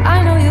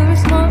 I know you're a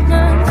smart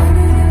man,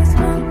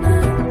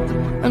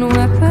 and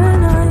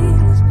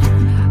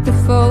weaponized the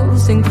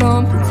false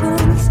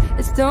incompetence.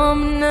 It's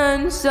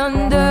dominance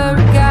under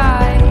a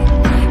guy.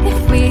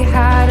 If we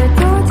had a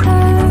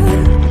daughter,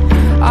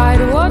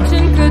 I'd watch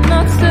and could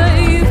not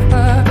save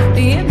her.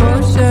 The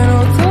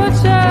emotional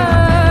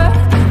torture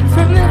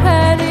from the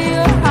head of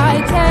your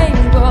high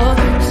table.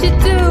 She'd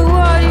do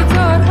what you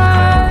taught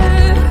her.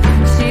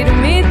 She'd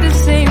meet the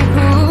same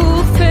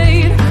cruel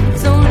fate.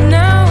 So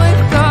now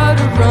I've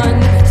gotta run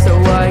so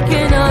I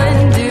can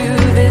undo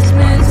this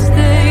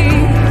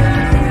mistake.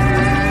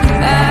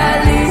 At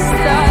least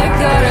I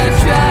gotta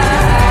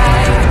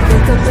try. The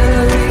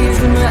capillaries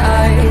in my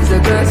eyes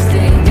are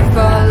bursting. If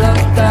our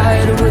love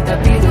died, would that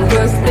be the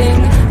worst thing?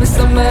 With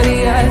somebody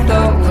I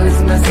thought was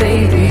my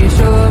savior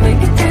sure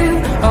make it do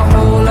a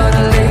whole lot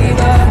of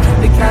labor.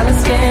 The callous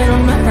skin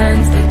on my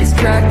hands is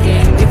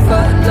cracking. If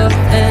our love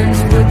ends,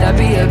 would that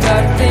be a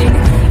bad thing?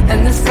 And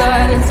the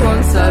silence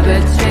haunts our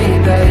bed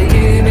chamber.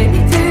 You make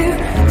me do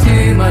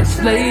too much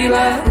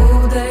labor.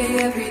 All day,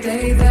 every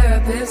day,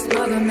 therapist,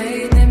 mother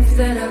maid, nymph,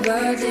 then a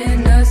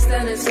virgin, nurse,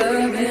 then a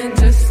servant,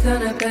 just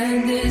an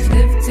appendage,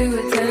 live to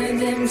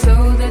attend him so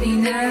that he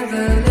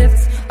never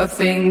lifts a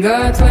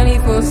finger.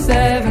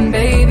 24/7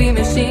 baby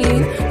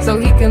machine, so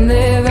he can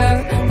live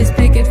out his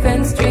picket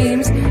fence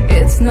dreams.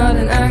 It's not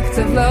an act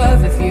of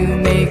love if you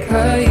make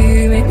her.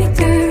 You make me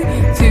do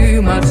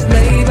too much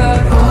labor.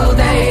 All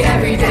day,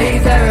 every day,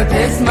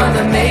 therapist,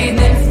 mother maid,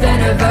 nymph, then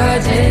a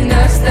virgin,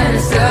 nurse, then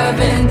a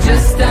servant,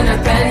 just an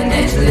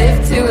appendage, live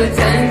to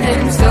attend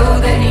him so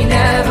that he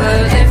never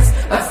lifts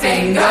a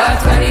finger.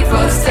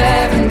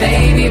 24/7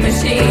 baby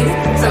machine,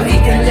 so he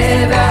can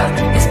live out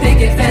his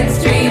picket fence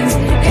dreams.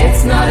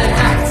 It's not an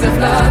act of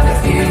love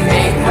if you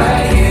make her.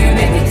 You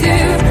make me do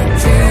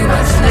too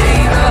much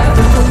labor.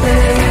 The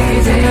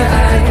capillaries in your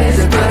eyes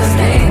are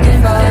bursting.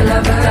 If I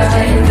love her,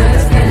 I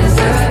understand it's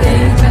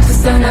something. Just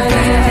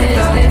somebody I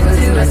thought was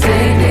my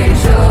savior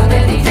sure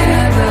that he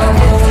never a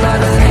whole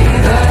lot of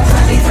labor.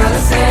 He's all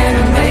the same,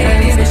 a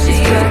baby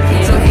machine,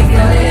 so he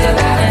can live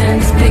out and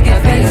his picket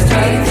fence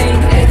dreaming.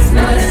 It's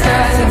not a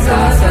size of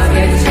thoughts I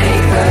can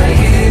shake her.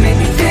 You make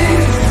me do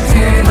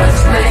too much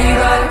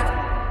labor.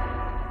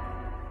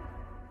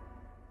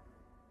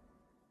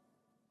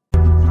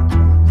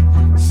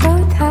 So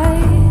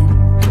tired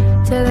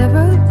to the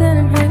road that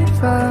I'm headed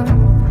from.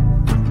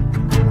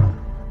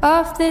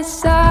 Off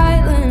this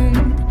island,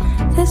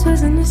 this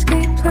was an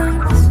escape plan.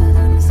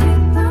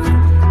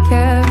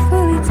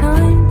 Carefully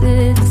timed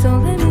it, so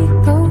let me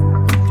go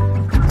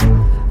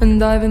and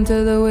dive into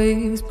the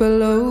waves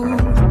below.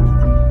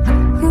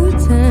 Who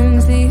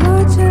turns the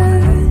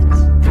urges?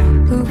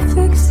 Who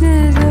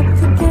fixes up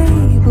the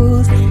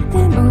gables?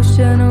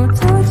 Emotional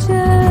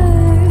torture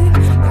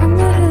from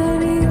the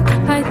hilly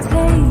high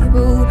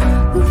table.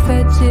 Who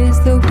fetches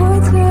the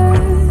water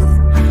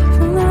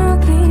from the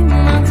rocky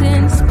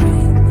mountain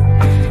spring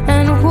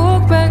and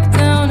walk back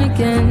down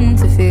again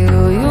to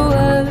feel your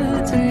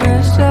words and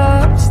their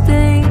sharp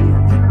sting?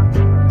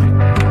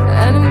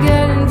 And I'm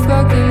getting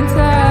fucking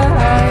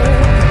tired.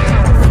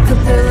 The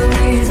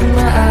capillaries in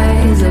my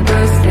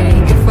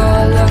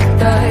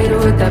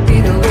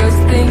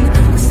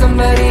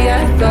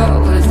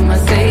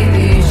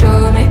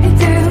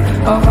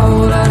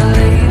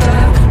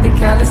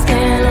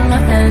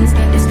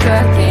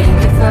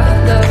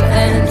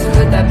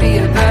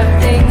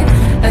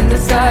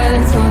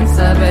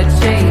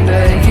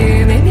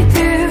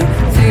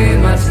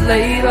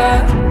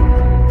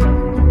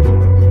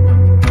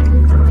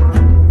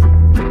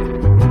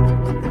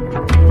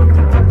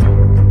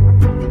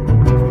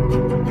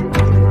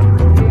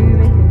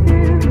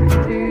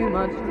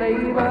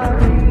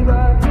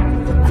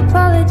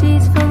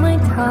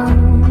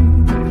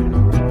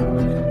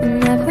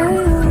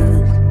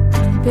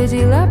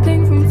busy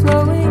lapping from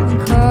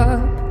flowing cup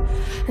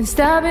and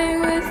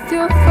stabbing with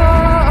your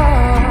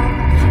fork.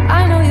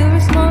 I know you're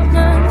a smart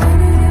man,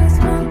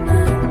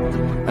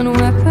 and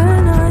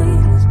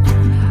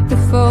weaponized the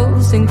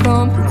false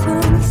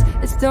incompetence.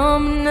 It's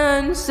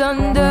dominance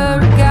under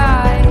a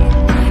guy.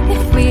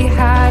 If we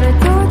had a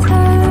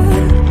daughter,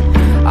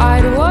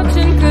 I'd watch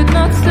and could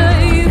not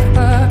save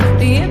her.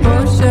 The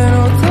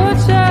emotional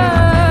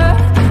torture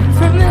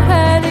from the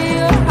head of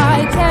your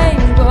high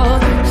table.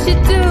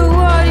 She'd do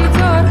what you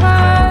taught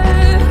her.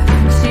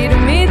 She'd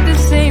meet the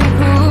same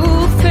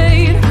cruel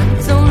fate.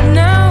 So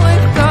now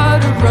I've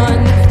gotta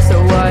run so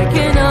I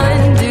can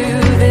undo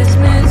this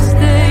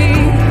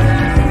mistake.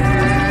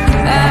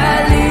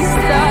 At least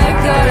I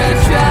gotta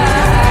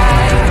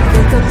try.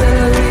 The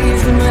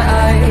capillaries in my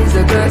eyes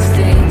are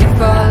bursting.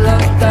 If our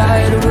love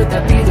died, would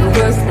that be the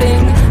worst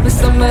thing? With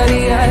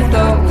somebody I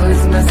thought was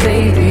my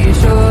savior,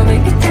 sure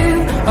make it do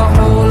a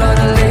whole lot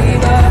of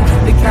labor.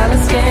 The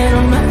callous skin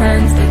on my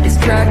hands is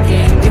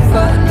cracking. If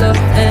our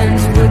love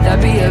ends, would that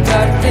be a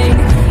bad thing?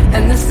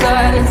 And the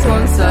silence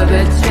once I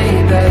betray,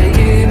 but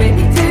you make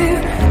me do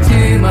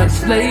too much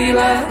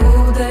labor.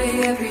 All day,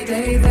 every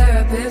day,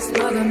 therapist,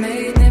 mother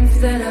maid, nymph,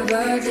 then a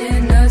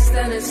virgin, nurse,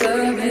 then a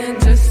servant,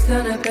 just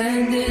an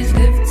appendage,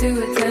 live to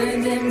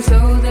attend him so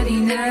that he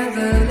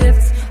never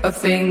lifts a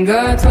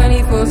finger.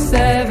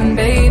 24/7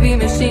 baby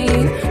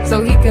machine, so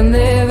he can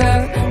live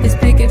out his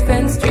picket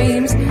fence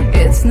dreams.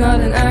 It's not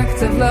an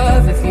act of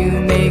love if you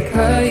make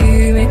her.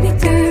 You make me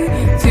do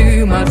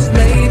too much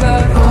labor.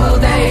 All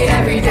day,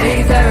 every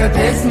day,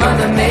 therapist,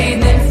 mother maid,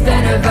 nymph,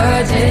 then a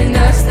virgin,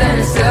 nurse, then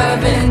a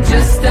servant,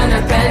 just an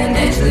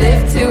appendage,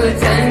 live to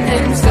attend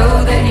him so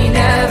that he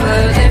never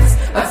lifts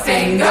a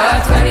finger.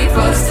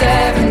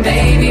 24/7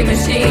 baby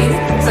machine,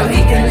 so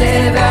he can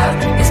live out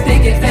his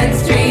picket fence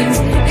dreams.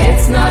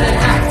 It's not an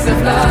act of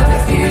love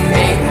if you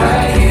make her.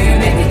 You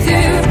make me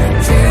do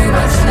too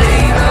much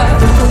labor.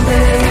 The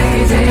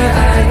days in your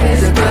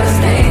eyes are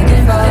bursting.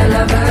 If I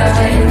love her,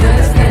 I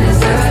understand it's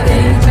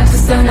something.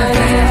 Just an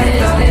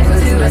idea, live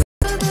to a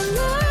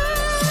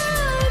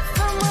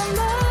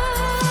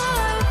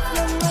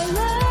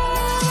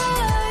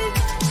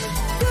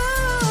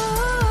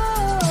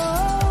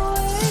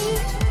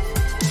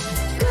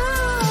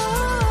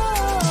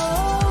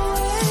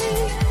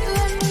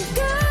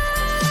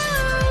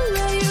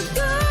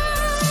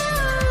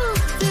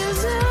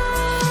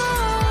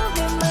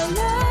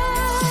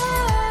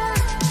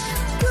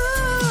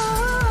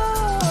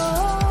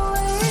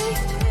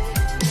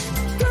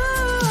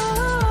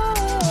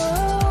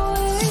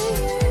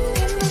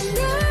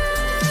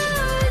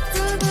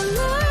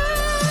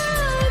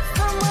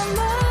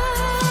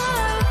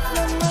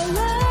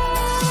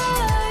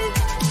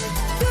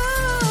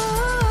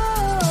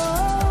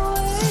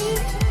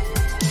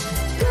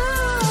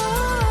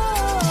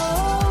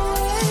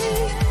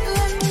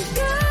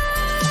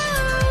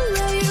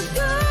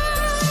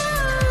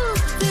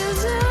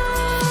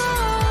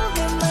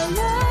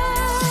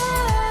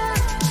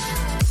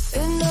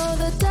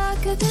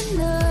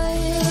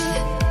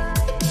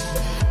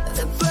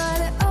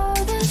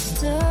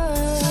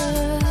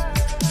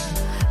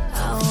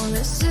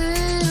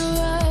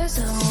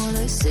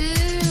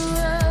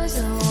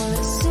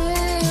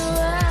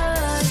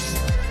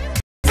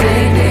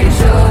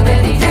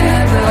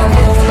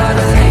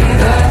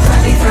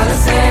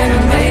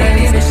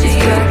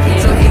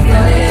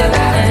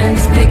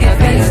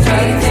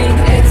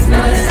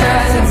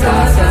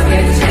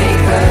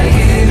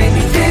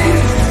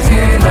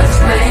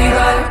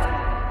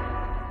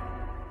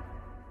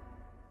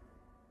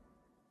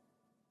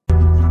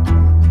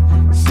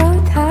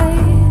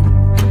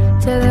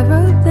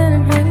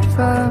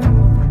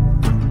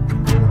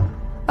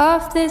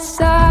off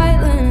this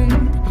island.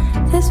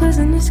 This was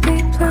an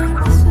escape plan.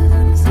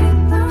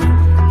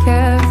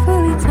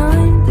 Carefully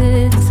timed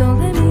it, so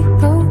let me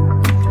go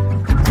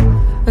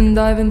and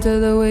dive into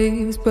the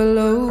waves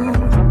below.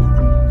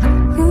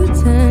 Who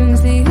turns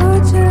the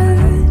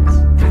oceans?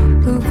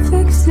 Who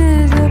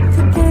fixes up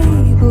the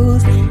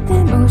gables?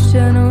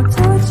 Emotional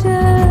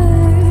torture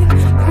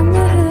from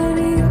the head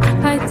of your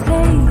high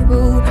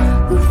table.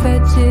 Who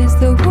fetches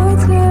the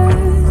water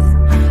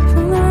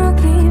from the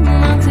rocky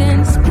mountain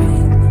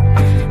spring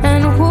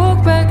and walk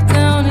back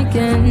down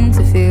again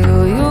to feel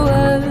your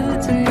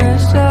words and their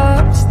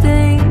sharp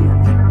sting?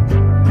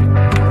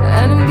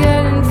 And I'm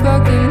getting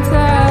fucking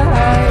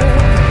tired.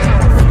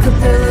 The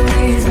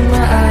capillaries in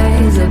my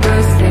eyes are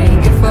bursting.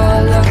 If our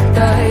love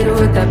died,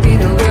 would that be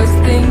the worst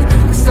thing?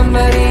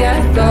 Somebody I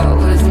thought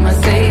was my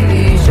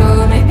savior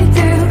sure made me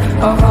do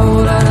a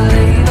whole lot of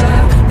labor.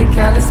 The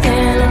callous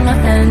skin on my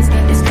hands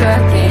is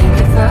cracking.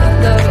 If our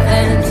love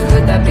ends,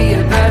 would that be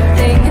a bad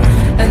thing?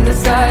 And the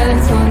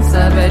silence won't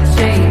serve a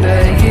chamber.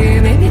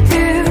 You make me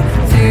do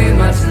too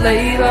much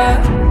labor.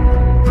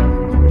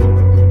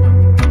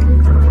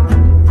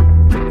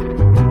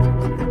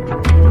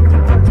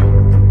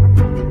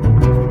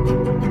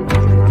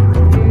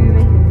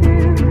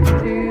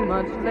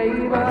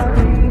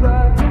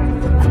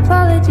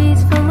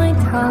 Apologies for my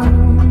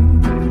tongue.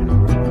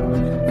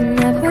 I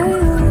never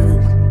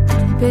was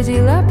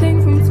busy lapping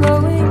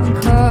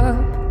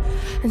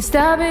and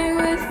stabbing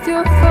with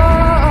your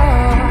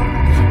fork.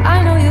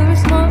 I know you're a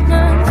smart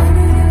man,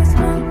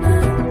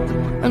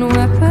 and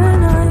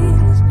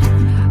weaponized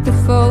the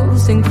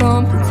false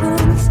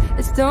incompetence.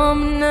 It's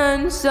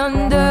dominance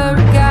under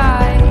a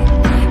guy.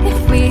 If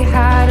we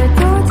had a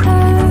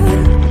daughter,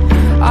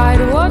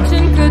 I'd watch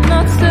and could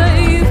not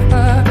save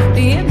her.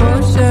 The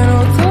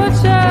emotional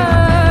torture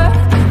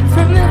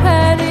from the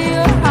head of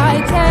your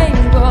high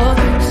table.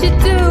 She'd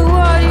do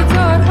what you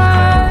taught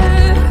her.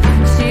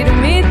 She'd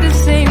meet the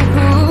same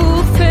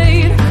cruel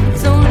fate.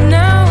 So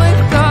now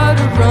I've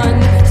gotta run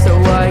so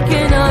I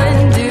can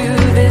undo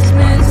this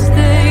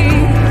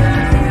mistake.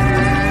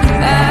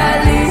 At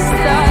least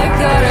I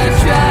gotta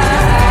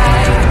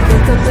try. The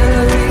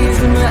capillaries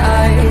in my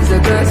eyes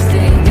are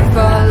bursting. If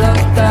our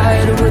love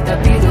died, would that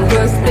be the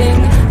worst thing?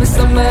 With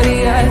somebody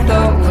I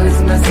thought was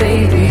my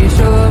savior,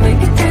 sure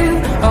make it do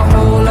a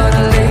whole lot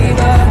of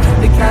labor.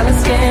 The callous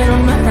skin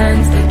on my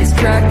hands is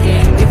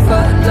cracking. If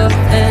our love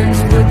ends,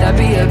 would that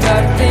be a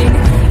bad thing?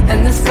 And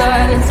the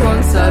silence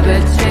once I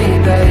bet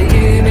chamber,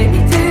 you make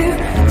me do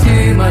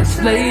too much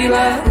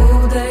labor.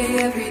 All day,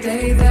 every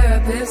day,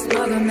 therapist,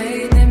 mother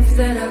maid, nymph,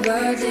 then a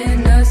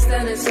virgin, nurse,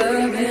 then a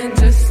servant,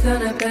 just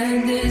an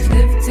appendage,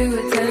 live to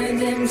attend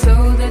him so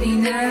that he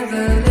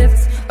never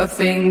lifts a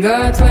finger.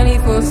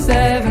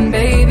 24/7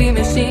 baby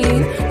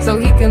machine, so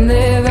he can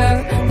live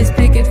out his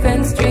picket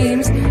fence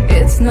dreams.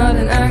 It's not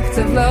an act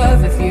of love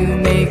if you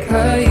make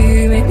her,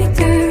 you make me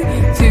do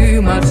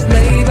too much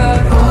labor.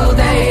 All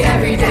day,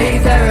 every day,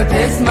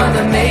 therapist,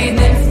 mother maid,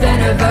 nymph, then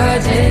a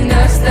virgin,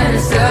 nurse, then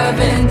a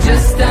servant,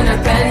 just an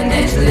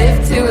appendage, live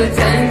to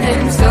attend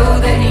him so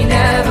that he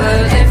never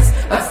lifts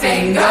a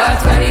finger.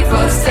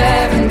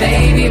 24/7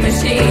 baby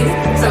machine,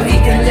 so he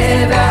can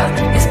live out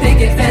his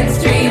picket fence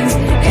dreams.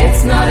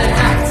 It's not an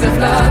act of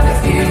love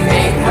if you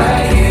make her,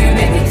 you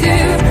make me do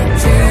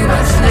too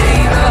much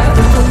labor.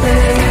 The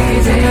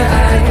capillaries in your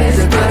eyes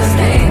are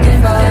bursting.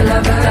 If I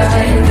love her,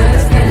 I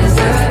just get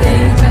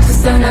deserving. Just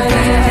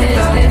somebody I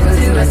thought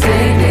was my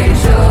savior,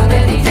 sure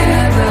that he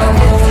never a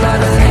whole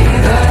lot of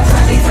labor.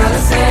 He's all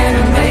the same,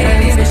 a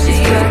baby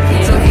machine,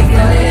 so he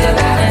can live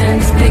out and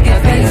his picket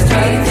fence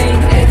driving.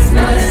 It's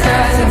not a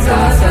size of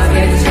toss, I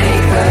get a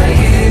shaker.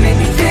 You make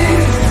me do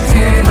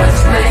too much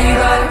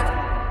labor.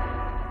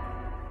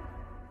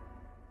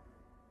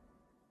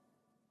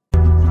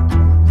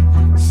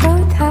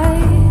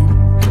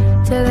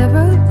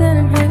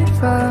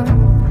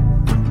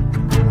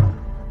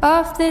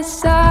 Off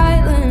this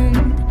island,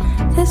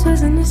 this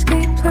was an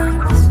escape plan.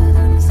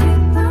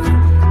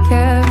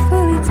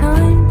 Carefully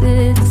timed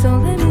it, so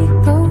let me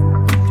go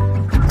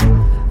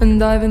and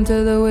dive into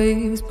the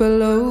waves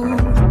below.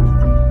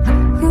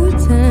 Who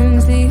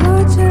turns the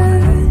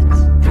orchards?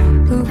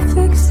 Who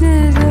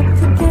fixes up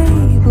the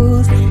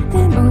gables?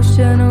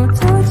 Emotional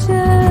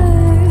torture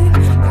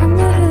from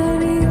the hill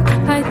to your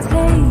high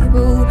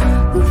table.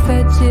 Who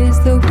fetches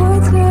the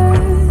water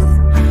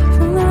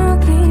from the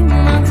rocky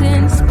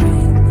mountain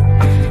spring?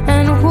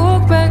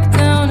 Walk back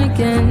down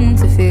again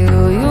to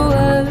feel your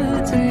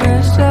words and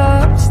their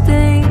sharp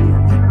sting.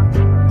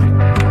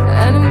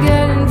 And I'm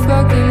getting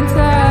fucking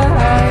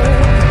tired.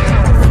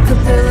 The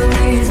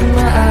capillaries in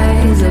my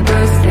eyes are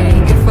bursting.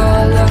 If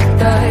our love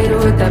died,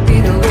 would that be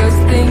the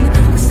worst thing?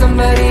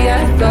 Somebody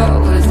I thought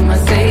was my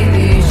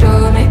savior,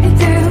 sure make me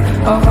do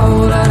a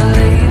whole lot of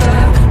labor.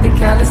 The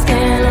callous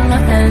skin on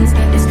my hands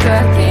is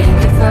cracking.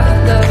 If our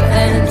love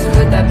ends,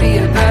 would that be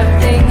a bad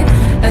thing?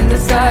 And the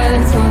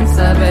silence once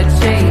I bet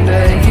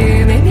chamber, you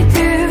make me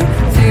do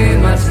too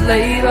much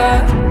labor.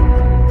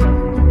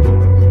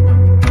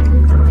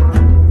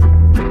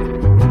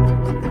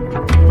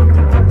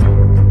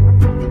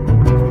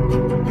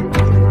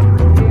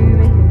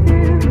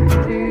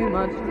 Too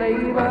much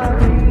labor.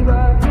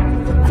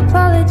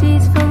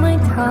 Apologies for my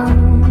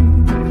tongue,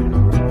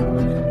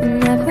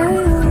 never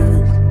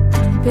yours.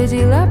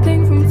 Busy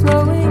lapping from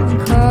flowing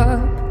cup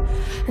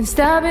and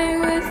stabbing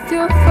with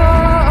your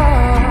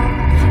fork.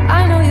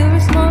 I know you're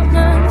a smart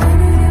man,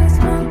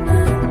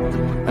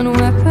 and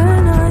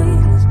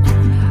weaponized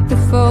the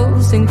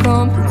false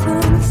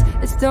incompetence.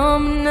 It's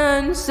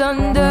dominance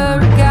under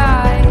a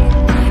guy.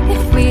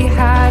 If we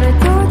had a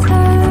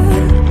daughter,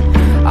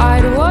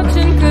 I'd watch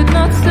and could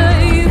not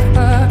save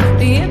her.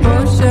 The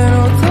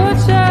emotional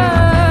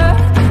torture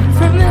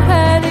from the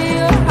head of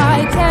your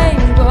high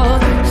table.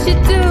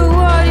 She'd do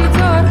what you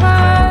taught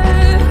her.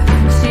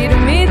 She'd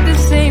meet the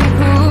same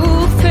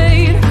cruel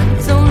fate.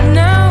 So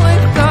now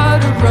I've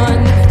gotta run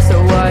so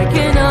I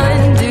can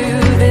undo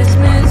this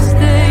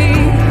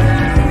mistake.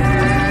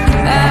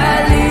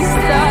 At least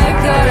I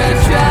gotta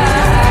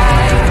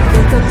try.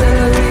 The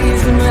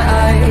capillaries in my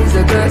eyes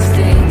are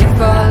bursting. If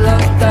our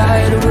love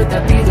died, would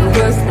that be the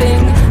worst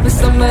thing? With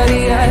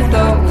somebody I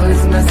thought was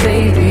my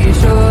savior,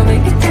 sure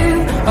make it do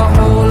a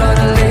whole lot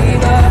of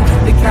labor.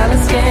 The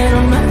callous skin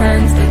on my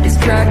hands is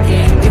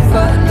cracking. If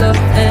our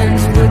love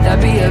ends, would that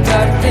be a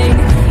bad thing?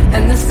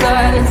 And the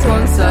silence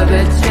once I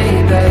bet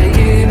chamber,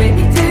 you make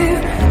me do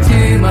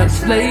too much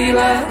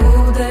labor.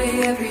 All day,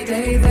 every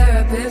day,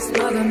 therapist,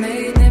 mother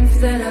maid, nymph,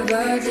 then a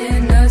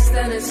virgin, nurse,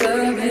 then a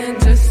servant,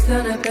 just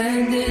an appendage.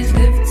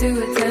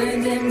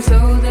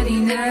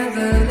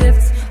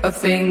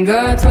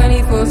 finger,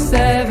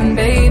 24/7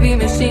 baby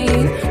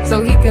machine,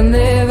 so he can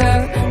live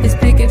out his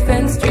picket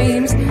fence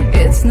dreams.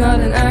 It's not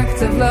an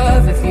act of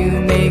love if you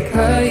make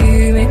her,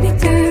 you make me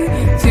do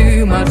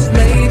too much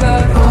labor.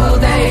 All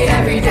day,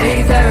 every day,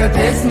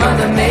 therapist,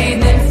 mother maid,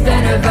 nymph,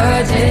 then a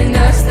virgin,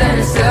 nurse, then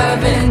a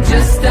servant,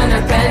 just an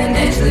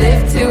appendage,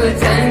 live to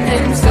attend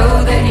him so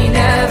that he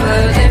never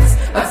lifts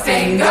a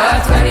finger.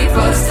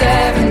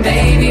 24/7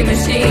 baby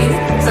machine,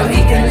 so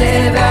he can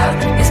live out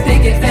his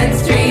picket fence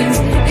dreams.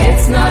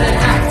 It's not an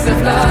act of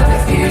love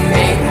if you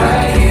make her,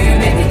 you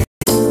make me.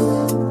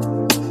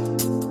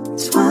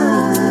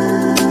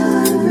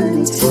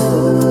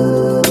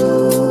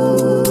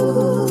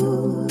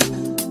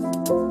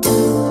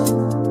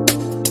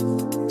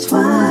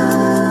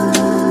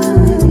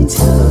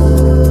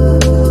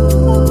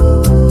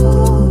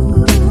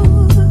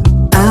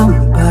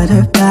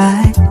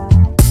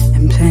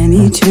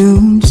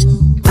 Tunes.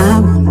 I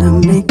wanna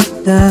make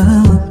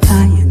love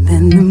higher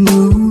than the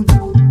moon.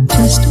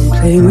 Just don't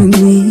play with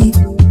me,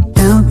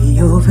 I'll be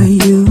over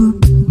you.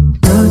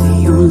 You're the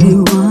only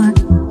one.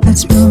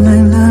 Let's move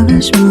like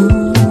lovers move.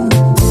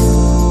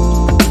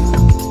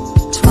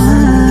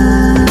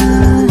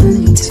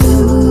 22.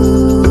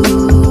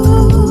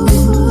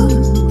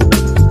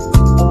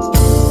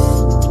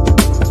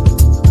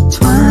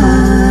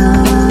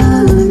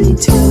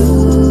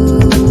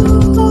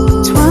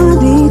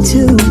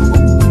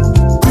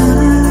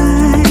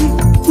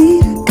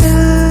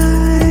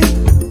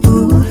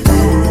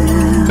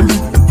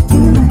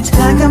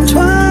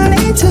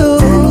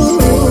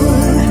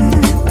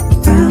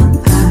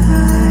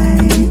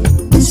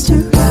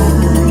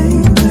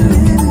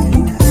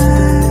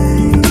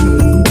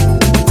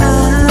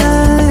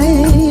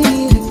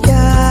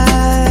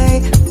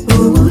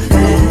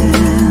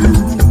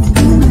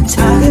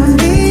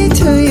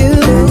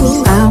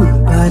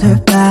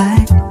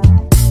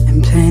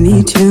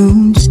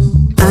 Tunes.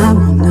 I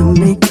wanna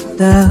make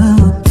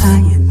love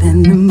higher than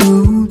the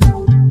moon.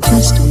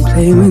 Just don't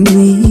play with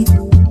me,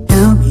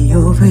 I'll be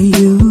over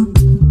you.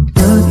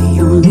 You're the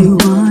only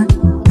one.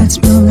 Let's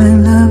move like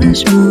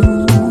lovers move.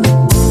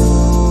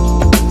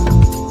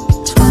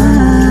 22.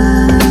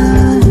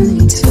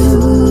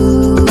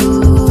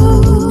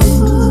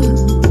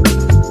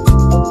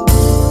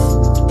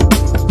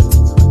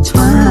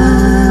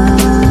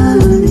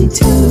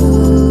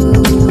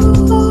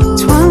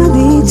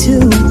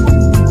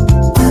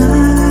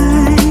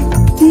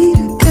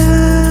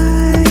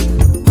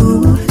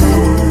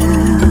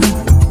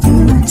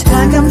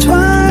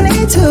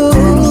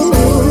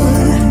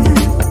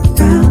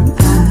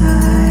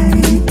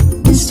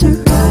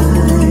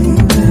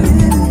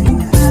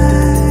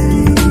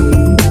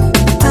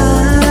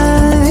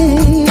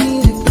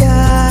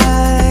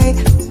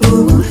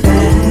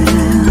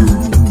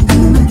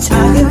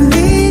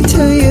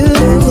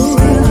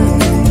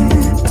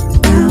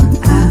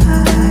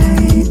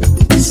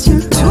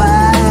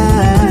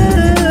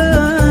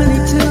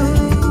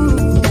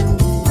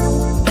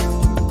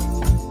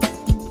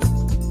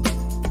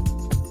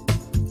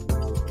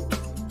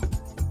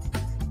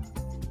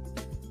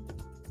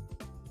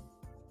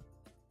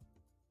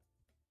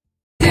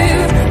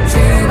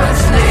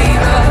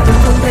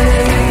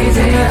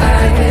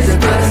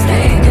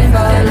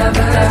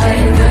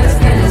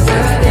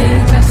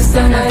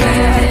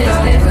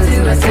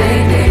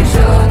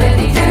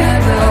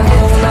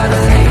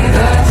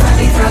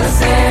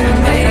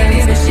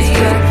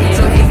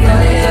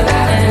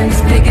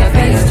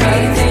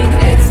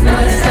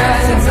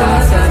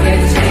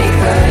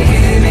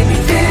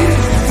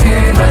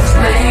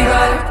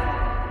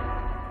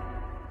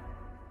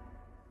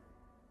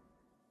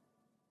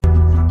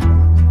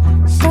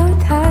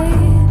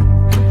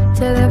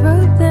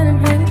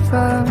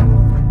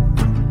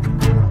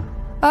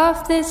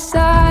 Off this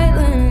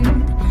island,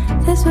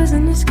 this was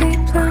an escape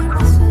plan.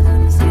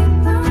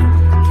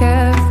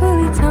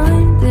 Carefully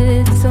timed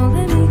it, so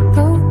let me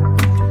go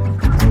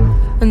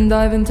and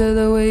dive into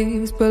the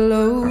waves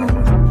below.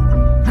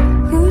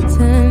 Who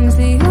tends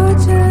the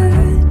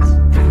orchards?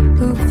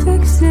 Who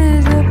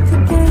fixes up the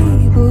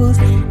gables?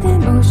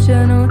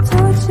 Emotional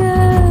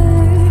torture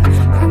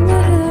from the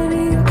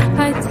hilly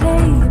high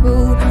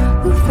table.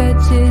 Who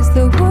fetches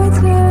the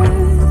water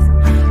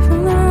from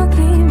the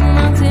rocky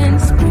mountain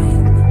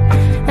spring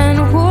and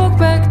walk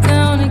back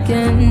down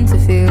again to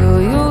feel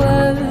your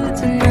words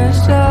and their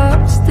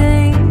sharp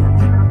sting?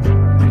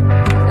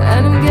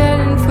 And I'm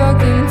getting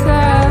fucking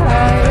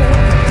tired.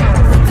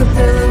 The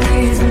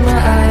capillaries in my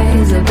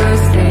eyes are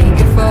bursting.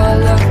 If all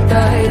love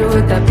died,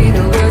 would that be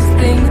the worst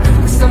thing?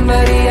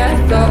 Somebody I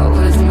thought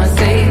was my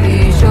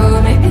savior sure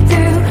made me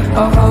do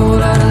a whole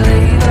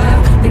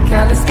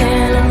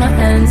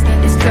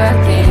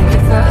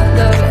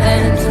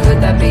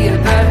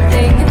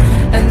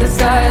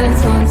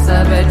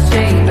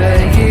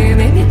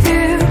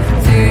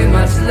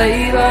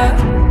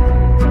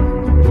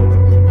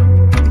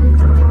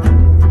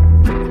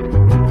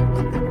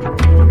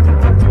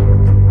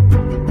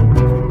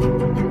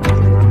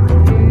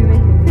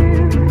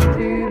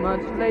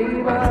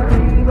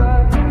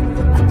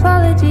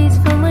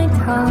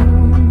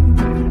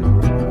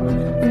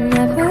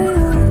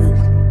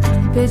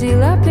busy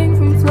lapping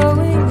from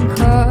flowing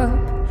cup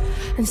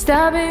and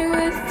stabbing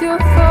with your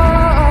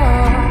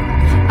fork.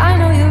 I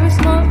know you're a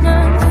smart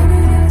man,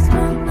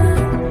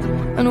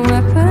 and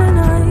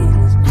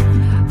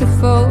weaponized the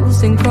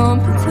false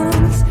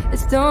incompetence.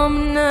 It's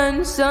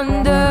dominance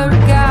under a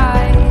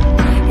guy.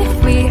 If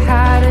we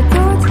had a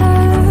daughter,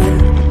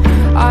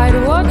 I'd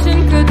watch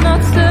and could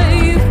not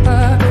save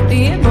her.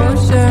 The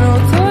emotional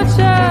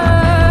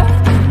torture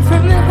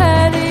from the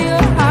head of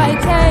your high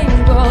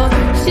table.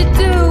 She'd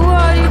do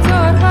what you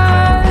taught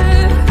her.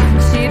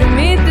 She'd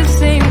meet the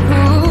same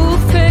cruel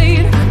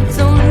fate.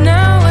 So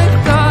now I've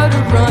gotta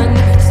run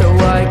so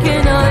I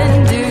can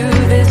undo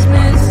this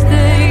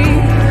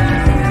mistake.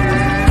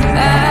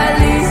 At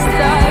least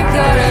I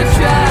gotta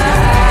try.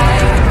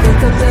 The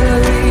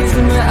capillaries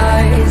in my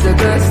eyes are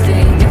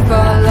bursting. If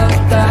our love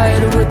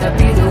died, would that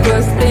be the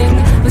worst thing?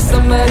 With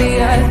somebody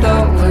I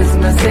thought was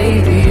my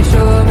savior,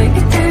 sure make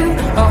it do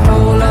a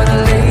whole lot of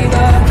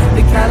labor.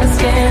 The callous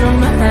skin on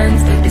my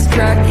hands is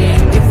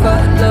cracking. If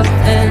our love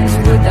ends,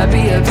 would that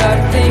be a bad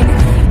thing?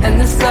 And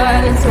the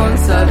silence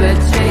once I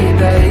betray,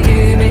 but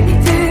you make me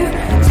do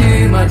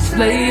too much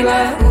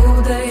labor.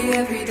 All day,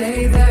 every day,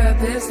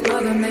 therapist,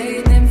 mother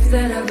maid, nymph,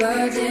 then a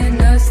virgin,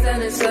 nurse,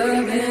 then a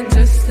servant,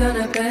 just an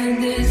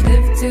appendage,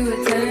 live to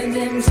attend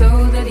him so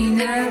that he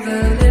never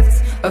lifts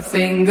a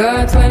finger.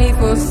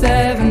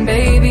 24/7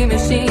 baby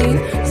machine,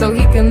 so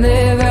he can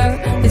live out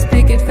his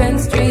picket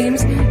fence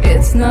dreams.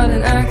 It's not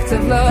an act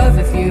of love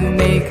if you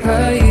make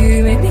her.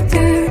 You make me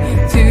do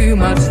too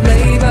much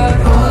labor.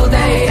 All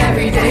day,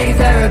 every day,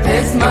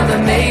 therapist, mother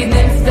maid,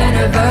 nymph, then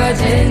a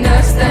virgin,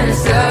 nurse, then a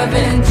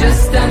servant,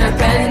 just an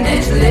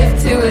appendage, live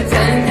to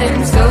attend him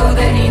so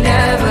that he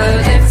never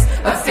lifts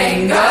a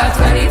finger.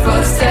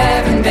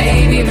 24/7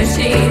 baby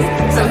machine,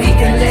 so he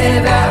can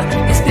live out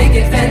his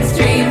picket fence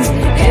dreams.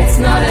 It's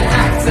not an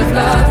act of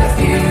love if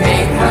you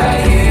make her.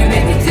 You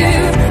make me do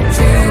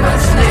too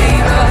much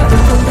labor. The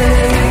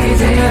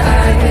capillaries in your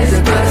eyes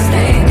are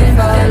bursting. If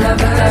I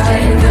love her, I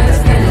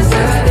understand it's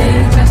something.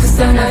 Just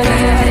somebody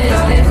I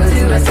thought was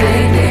my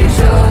savior,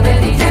 sure that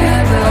he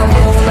never a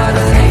whole lot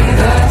of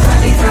labor.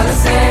 He's not a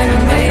sin, a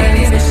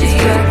baby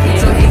machine,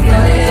 so he can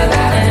live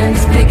out and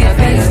his picket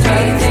fence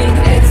dreams.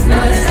 It's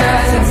not a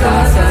sad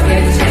thought of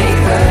it,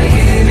 shake her.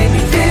 You make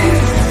me do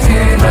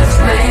too much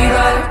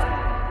labor.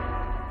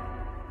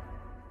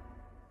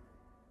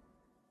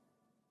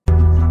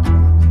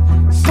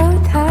 So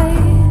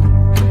tight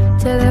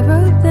to the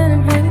road that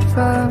I'm headed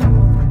from.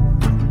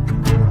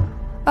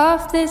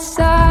 Off this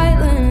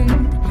island,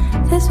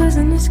 this was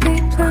an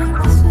escape plan.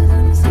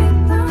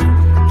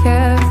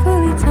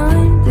 Carefully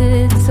timed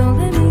it, so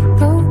let me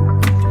go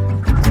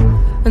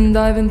and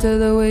dive into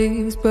the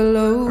waves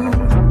below.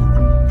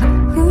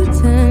 Who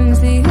turns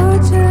the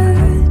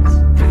orchards?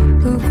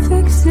 Who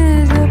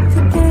fixes up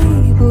the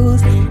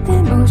gables?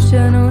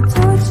 Emotional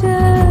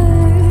torture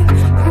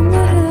from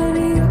the head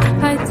of your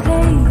high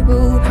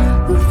table.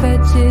 Who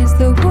fetches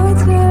the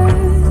water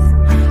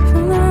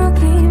from the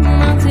rocky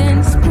mountain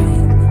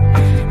spring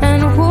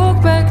and walk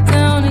back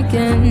down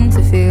again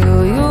to feel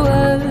your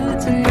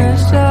words and their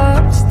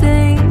sharp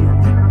sting?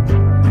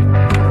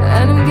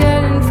 And I'm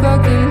getting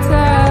fucking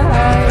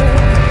tired.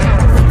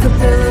 The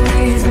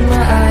capillaries in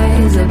my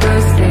eyes are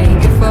bursting.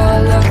 If our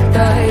love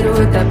died,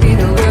 would that be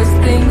the worst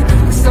thing?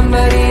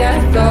 Somebody I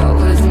thought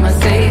was my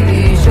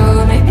savior,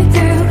 sure make me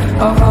do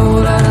a whole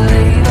lot of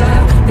labor.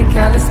 The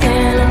callous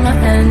skin on my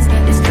hands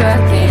is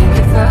cracking.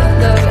 If our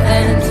love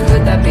ends,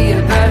 would that be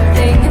a bad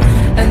thing?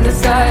 And the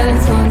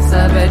silence once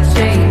I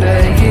betray,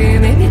 but you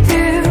make me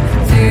do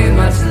too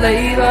much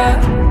labor.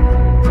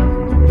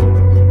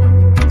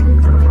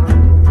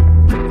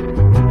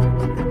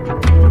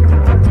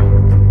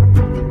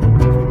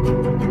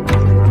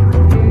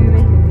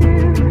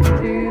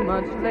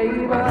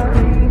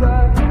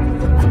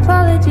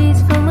 Apologies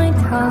for my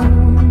tongue,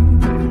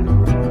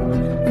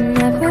 I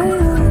never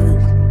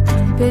used.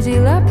 Busy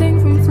lapping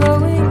from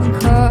flowing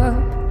cup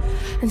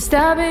and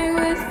stabbing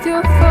with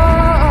your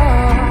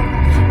fork.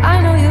 I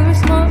know you're a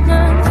smart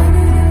man,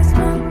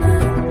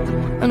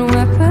 and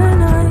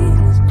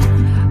weaponized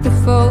the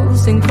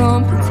false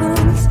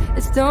incompetence.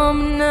 It's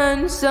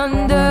dominance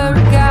under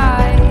a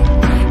guy.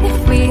 If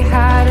we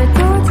had a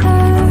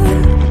daughter,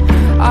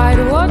 I'd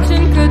watch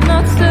and could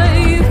not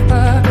save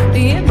her.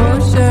 The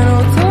emotional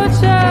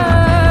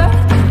torture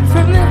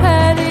from the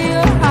head of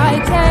your high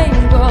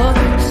table.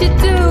 She'd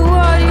do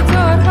what you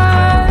taught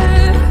her.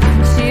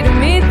 She'd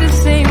meet the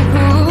same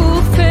cruel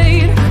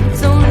fate.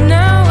 So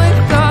now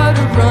I've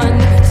gotta run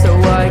so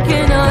I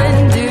can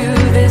undo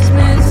this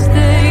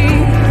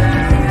mistake.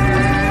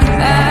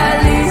 At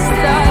least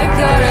I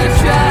gotta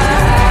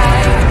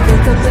try. The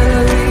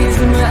capillaries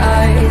in my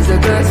eyes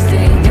are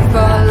bursting. If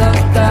our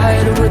love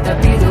died, would that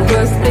be the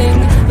worst thing?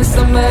 With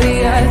somebody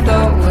I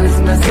thought was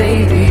my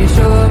savior,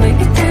 sure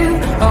make it do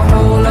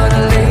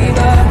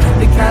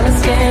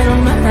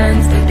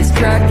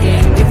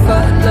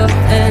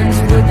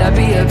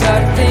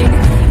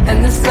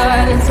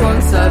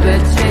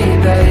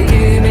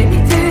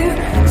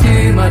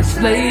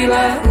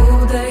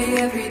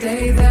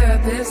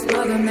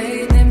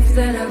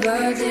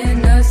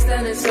virgin, nursed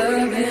and a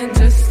servant,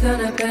 just an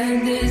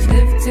appendage,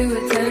 lived to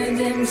attend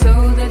him so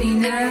that he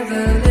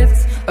never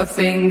lifts a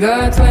finger.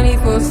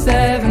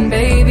 24/7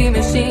 baby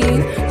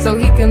machine, so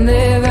he can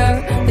live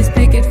out his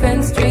picket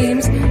fence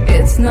dreams.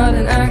 It's not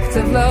an act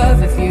of love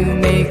if you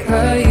make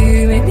her,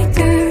 you make me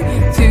do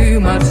too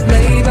much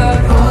labor.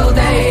 All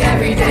day,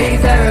 every day,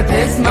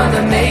 therapist,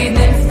 mother maid,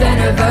 nymph, then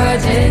a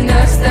virgin,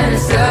 nurse, then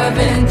a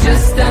servant,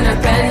 just an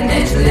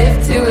appendage, live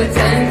to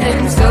attend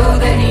him so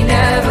that he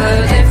never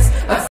lifts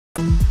a finger.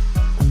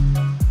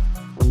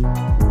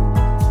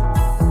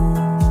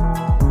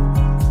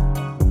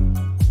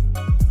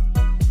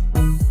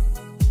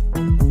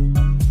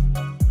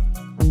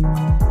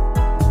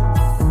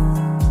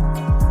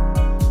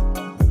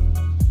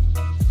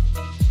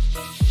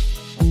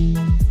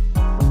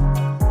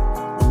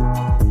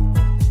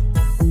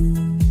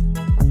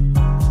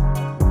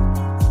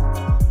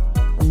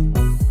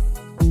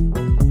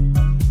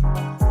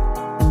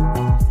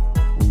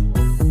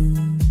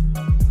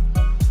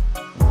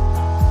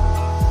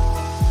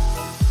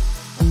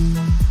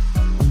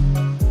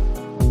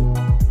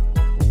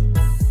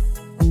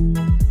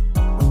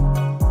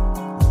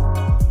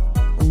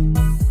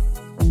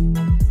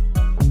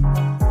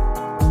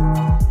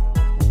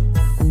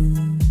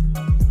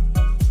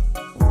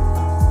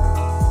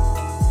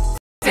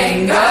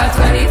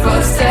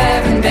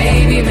 24/7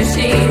 baby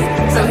machine,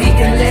 so he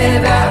can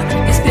live out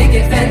his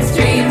picket fence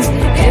dreams.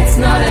 It's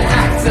not an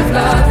act of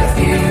love if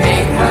you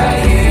make her,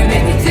 you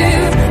make me do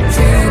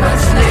too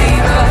much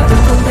labor.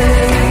 Little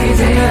days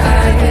in your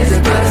eyes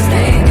are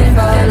bursting. If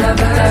I love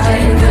her, I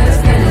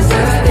understand it's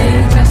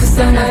hurting. Just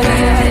on my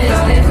head,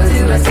 live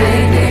to a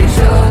day,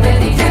 sure that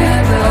he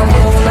never a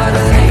whole lot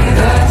of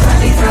labor.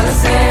 He's not a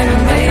sand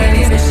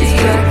baby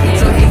machine,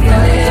 so he can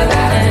live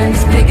out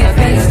his picket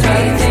fence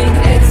dreams.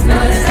 It's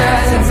not a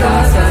silent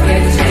loss, I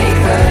can shake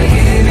her,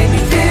 you make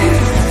me do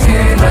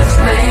too much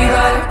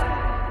labor.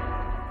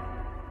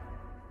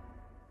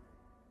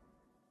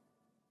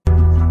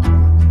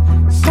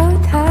 So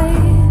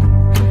tight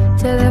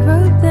to the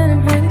road that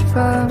I'm headed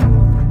from.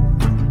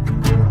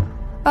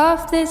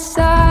 Off this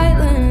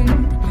island,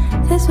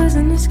 this was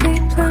an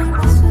escape plan.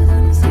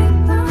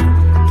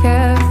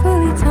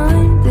 Carefully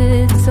timed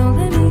it, so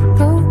let me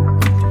go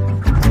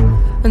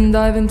and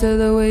dive into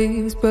the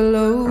waves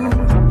below.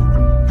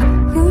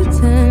 Who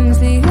tends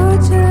the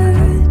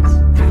orchards?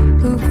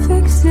 Who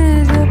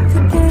fixes up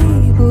the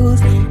gables?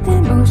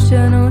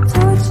 Emotional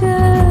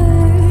torture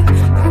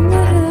from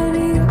the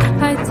hilly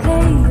high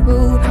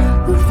table.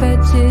 Who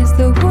fetches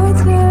the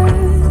water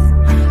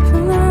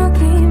from the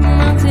rocky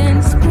mountain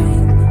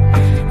spring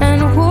and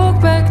walk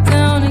back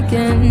down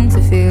again to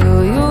feel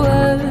your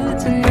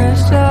words and their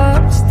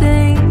sharp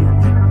sting?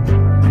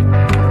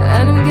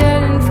 And I'm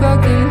getting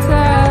fucking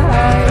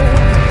tired.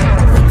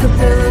 The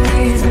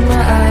capillaries in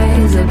my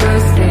eyes are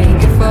bursting.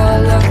 If all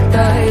love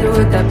died,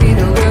 would that be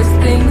the worst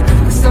thing?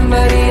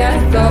 Somebody I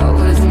thought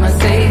was my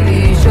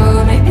savior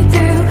sure made me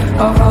do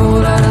a whole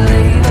lot of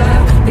labor.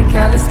 The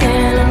callous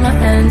skin on my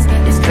hands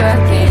is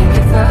cracking.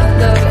 If our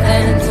love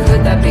ends,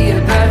 would that be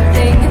a bad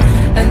thing?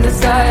 And the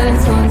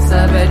silence once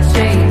I bet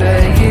chamber,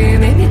 you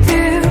made me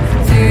do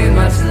too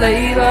much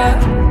labor.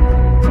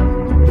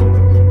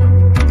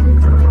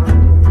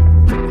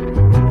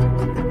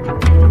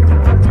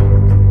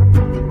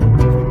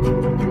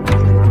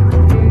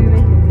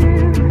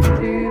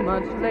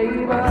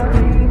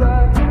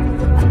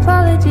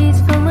 Apologies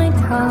for my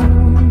tongue,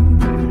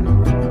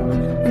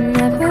 I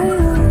never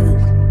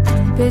used.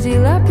 Busy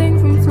lapping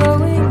from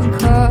flowing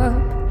cup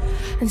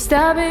and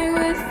stabbing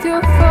with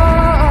your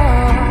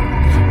fork.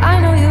 I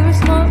know you're a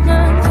smart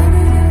man,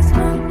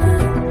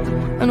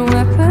 and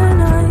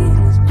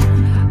weaponized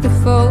the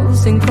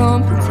false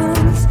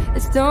incompetence.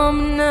 It's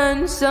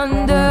dominance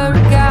under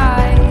a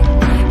guy.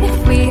 If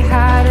we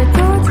had a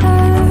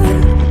daughter,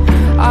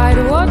 I'd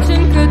watch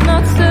and could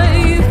not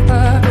save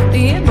her.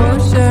 The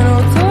emotional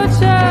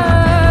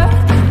torture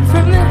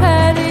from the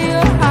head of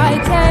your high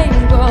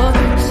table.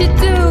 She'd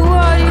do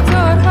what you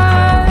taught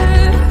her.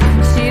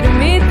 She'd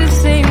meet the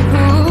same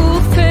cruel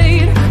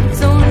fate.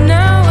 So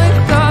now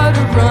I've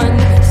gotta run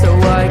so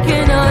I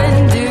can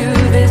undo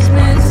this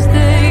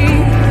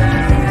mistake.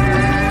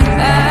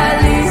 At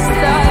least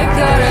I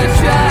gotta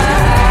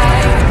try.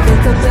 The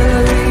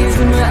capillaries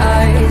in my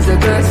eyes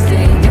are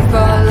bursting. If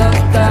our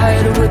love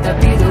died, would that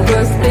be the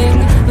worst thing?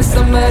 With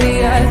somebody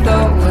I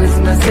thought was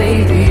my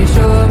savior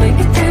sure make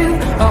it do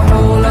a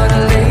whole lot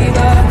of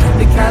labor.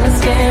 The callous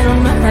skin on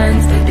my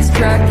hands is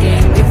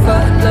cracking. If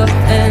our love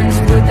ends,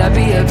 would that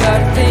be a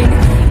bad thing?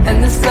 And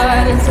the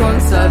silence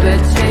once I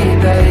bet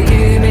chamber,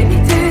 you make me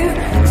do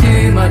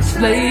too much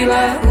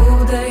labor.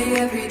 All day,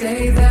 every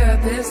day,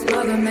 therapist,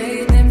 mother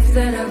maid, nymph,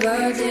 then a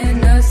virgin,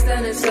 nurse,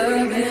 then a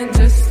servant,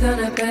 just an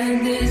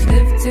appendage,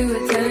 live to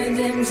attend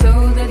him so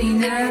that he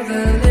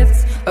never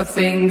lifts a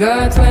finger.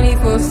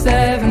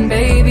 24/7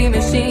 baby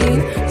machine,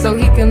 so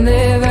he can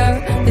live out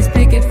his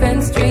picket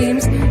fence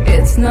dreams.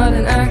 It's not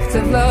an act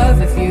of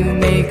love if you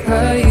make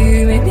her,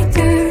 you make me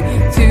do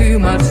too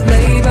much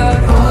labor.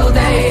 All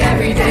day,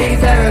 every day,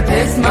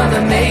 therapist,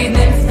 mother maid,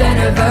 nymph, then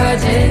a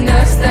virgin.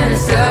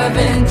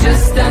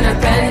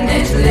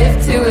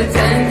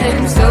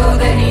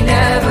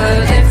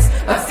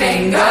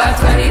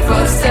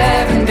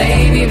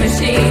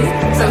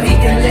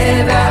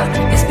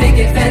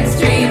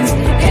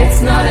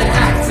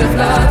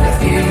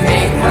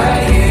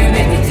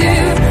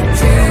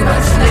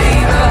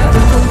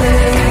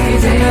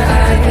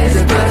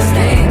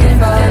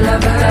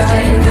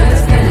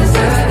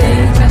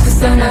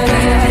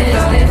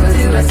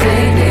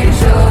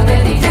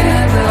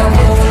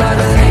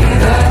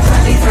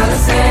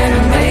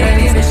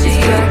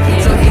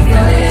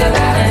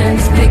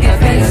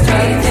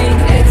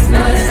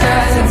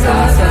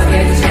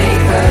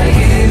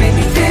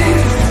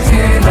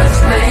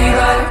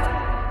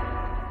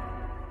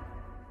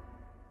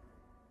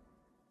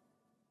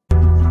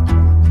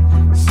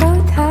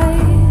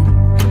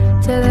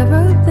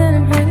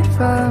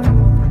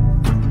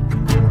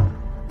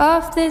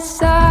 off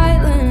this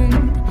island.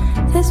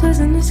 This was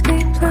an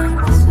escape plan.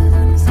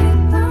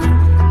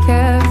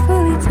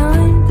 Carefully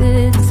timed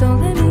it, so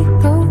let me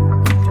go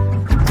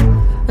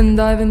and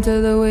dive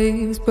into the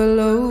waves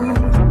below.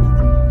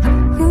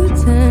 Who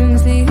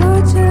tends the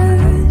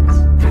orchards?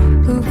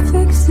 Who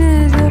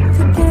fixes up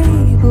the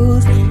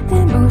gables?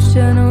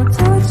 Emotional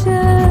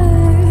torture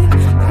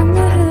from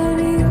the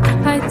hilly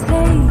high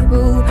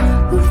table.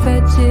 Who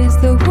fetches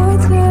the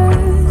water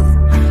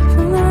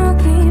from the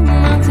rocky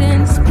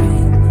mountain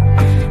spring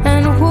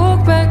and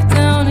walk back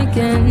down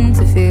again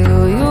to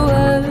feel your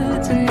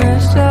words and their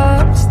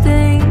sharp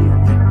sting?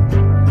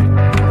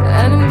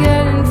 And I'm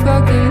getting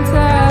fucking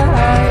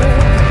tired.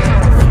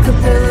 The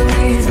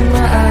capillaries in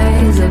my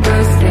eyes are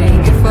bursting.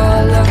 If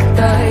all love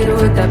died,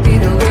 would that be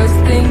the worst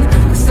thing?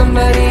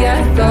 Somebody I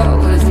thought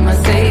was my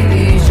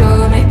savior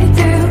sure made me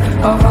do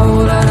a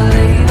whole lot of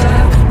labor.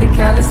 The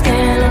callous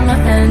skin on my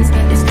hands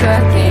is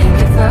cracking.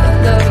 If our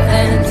love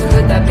ends,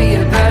 would that be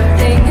a bad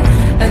thing?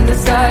 And the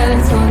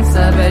silence haunts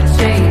our bed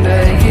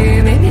chamber.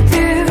 You made me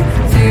do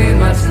too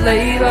much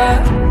labor.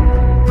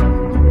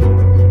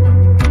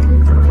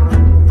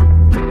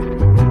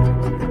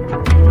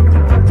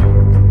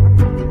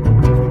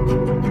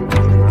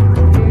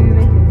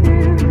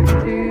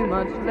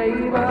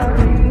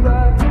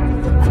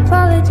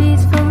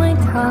 Apologies for my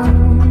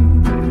tongue.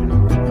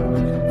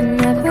 I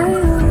never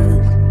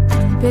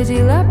used.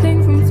 Busy lapping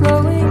from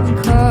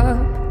flowing cup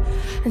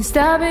and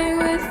stabbing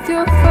with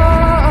your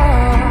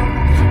fork.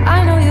 I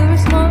know you're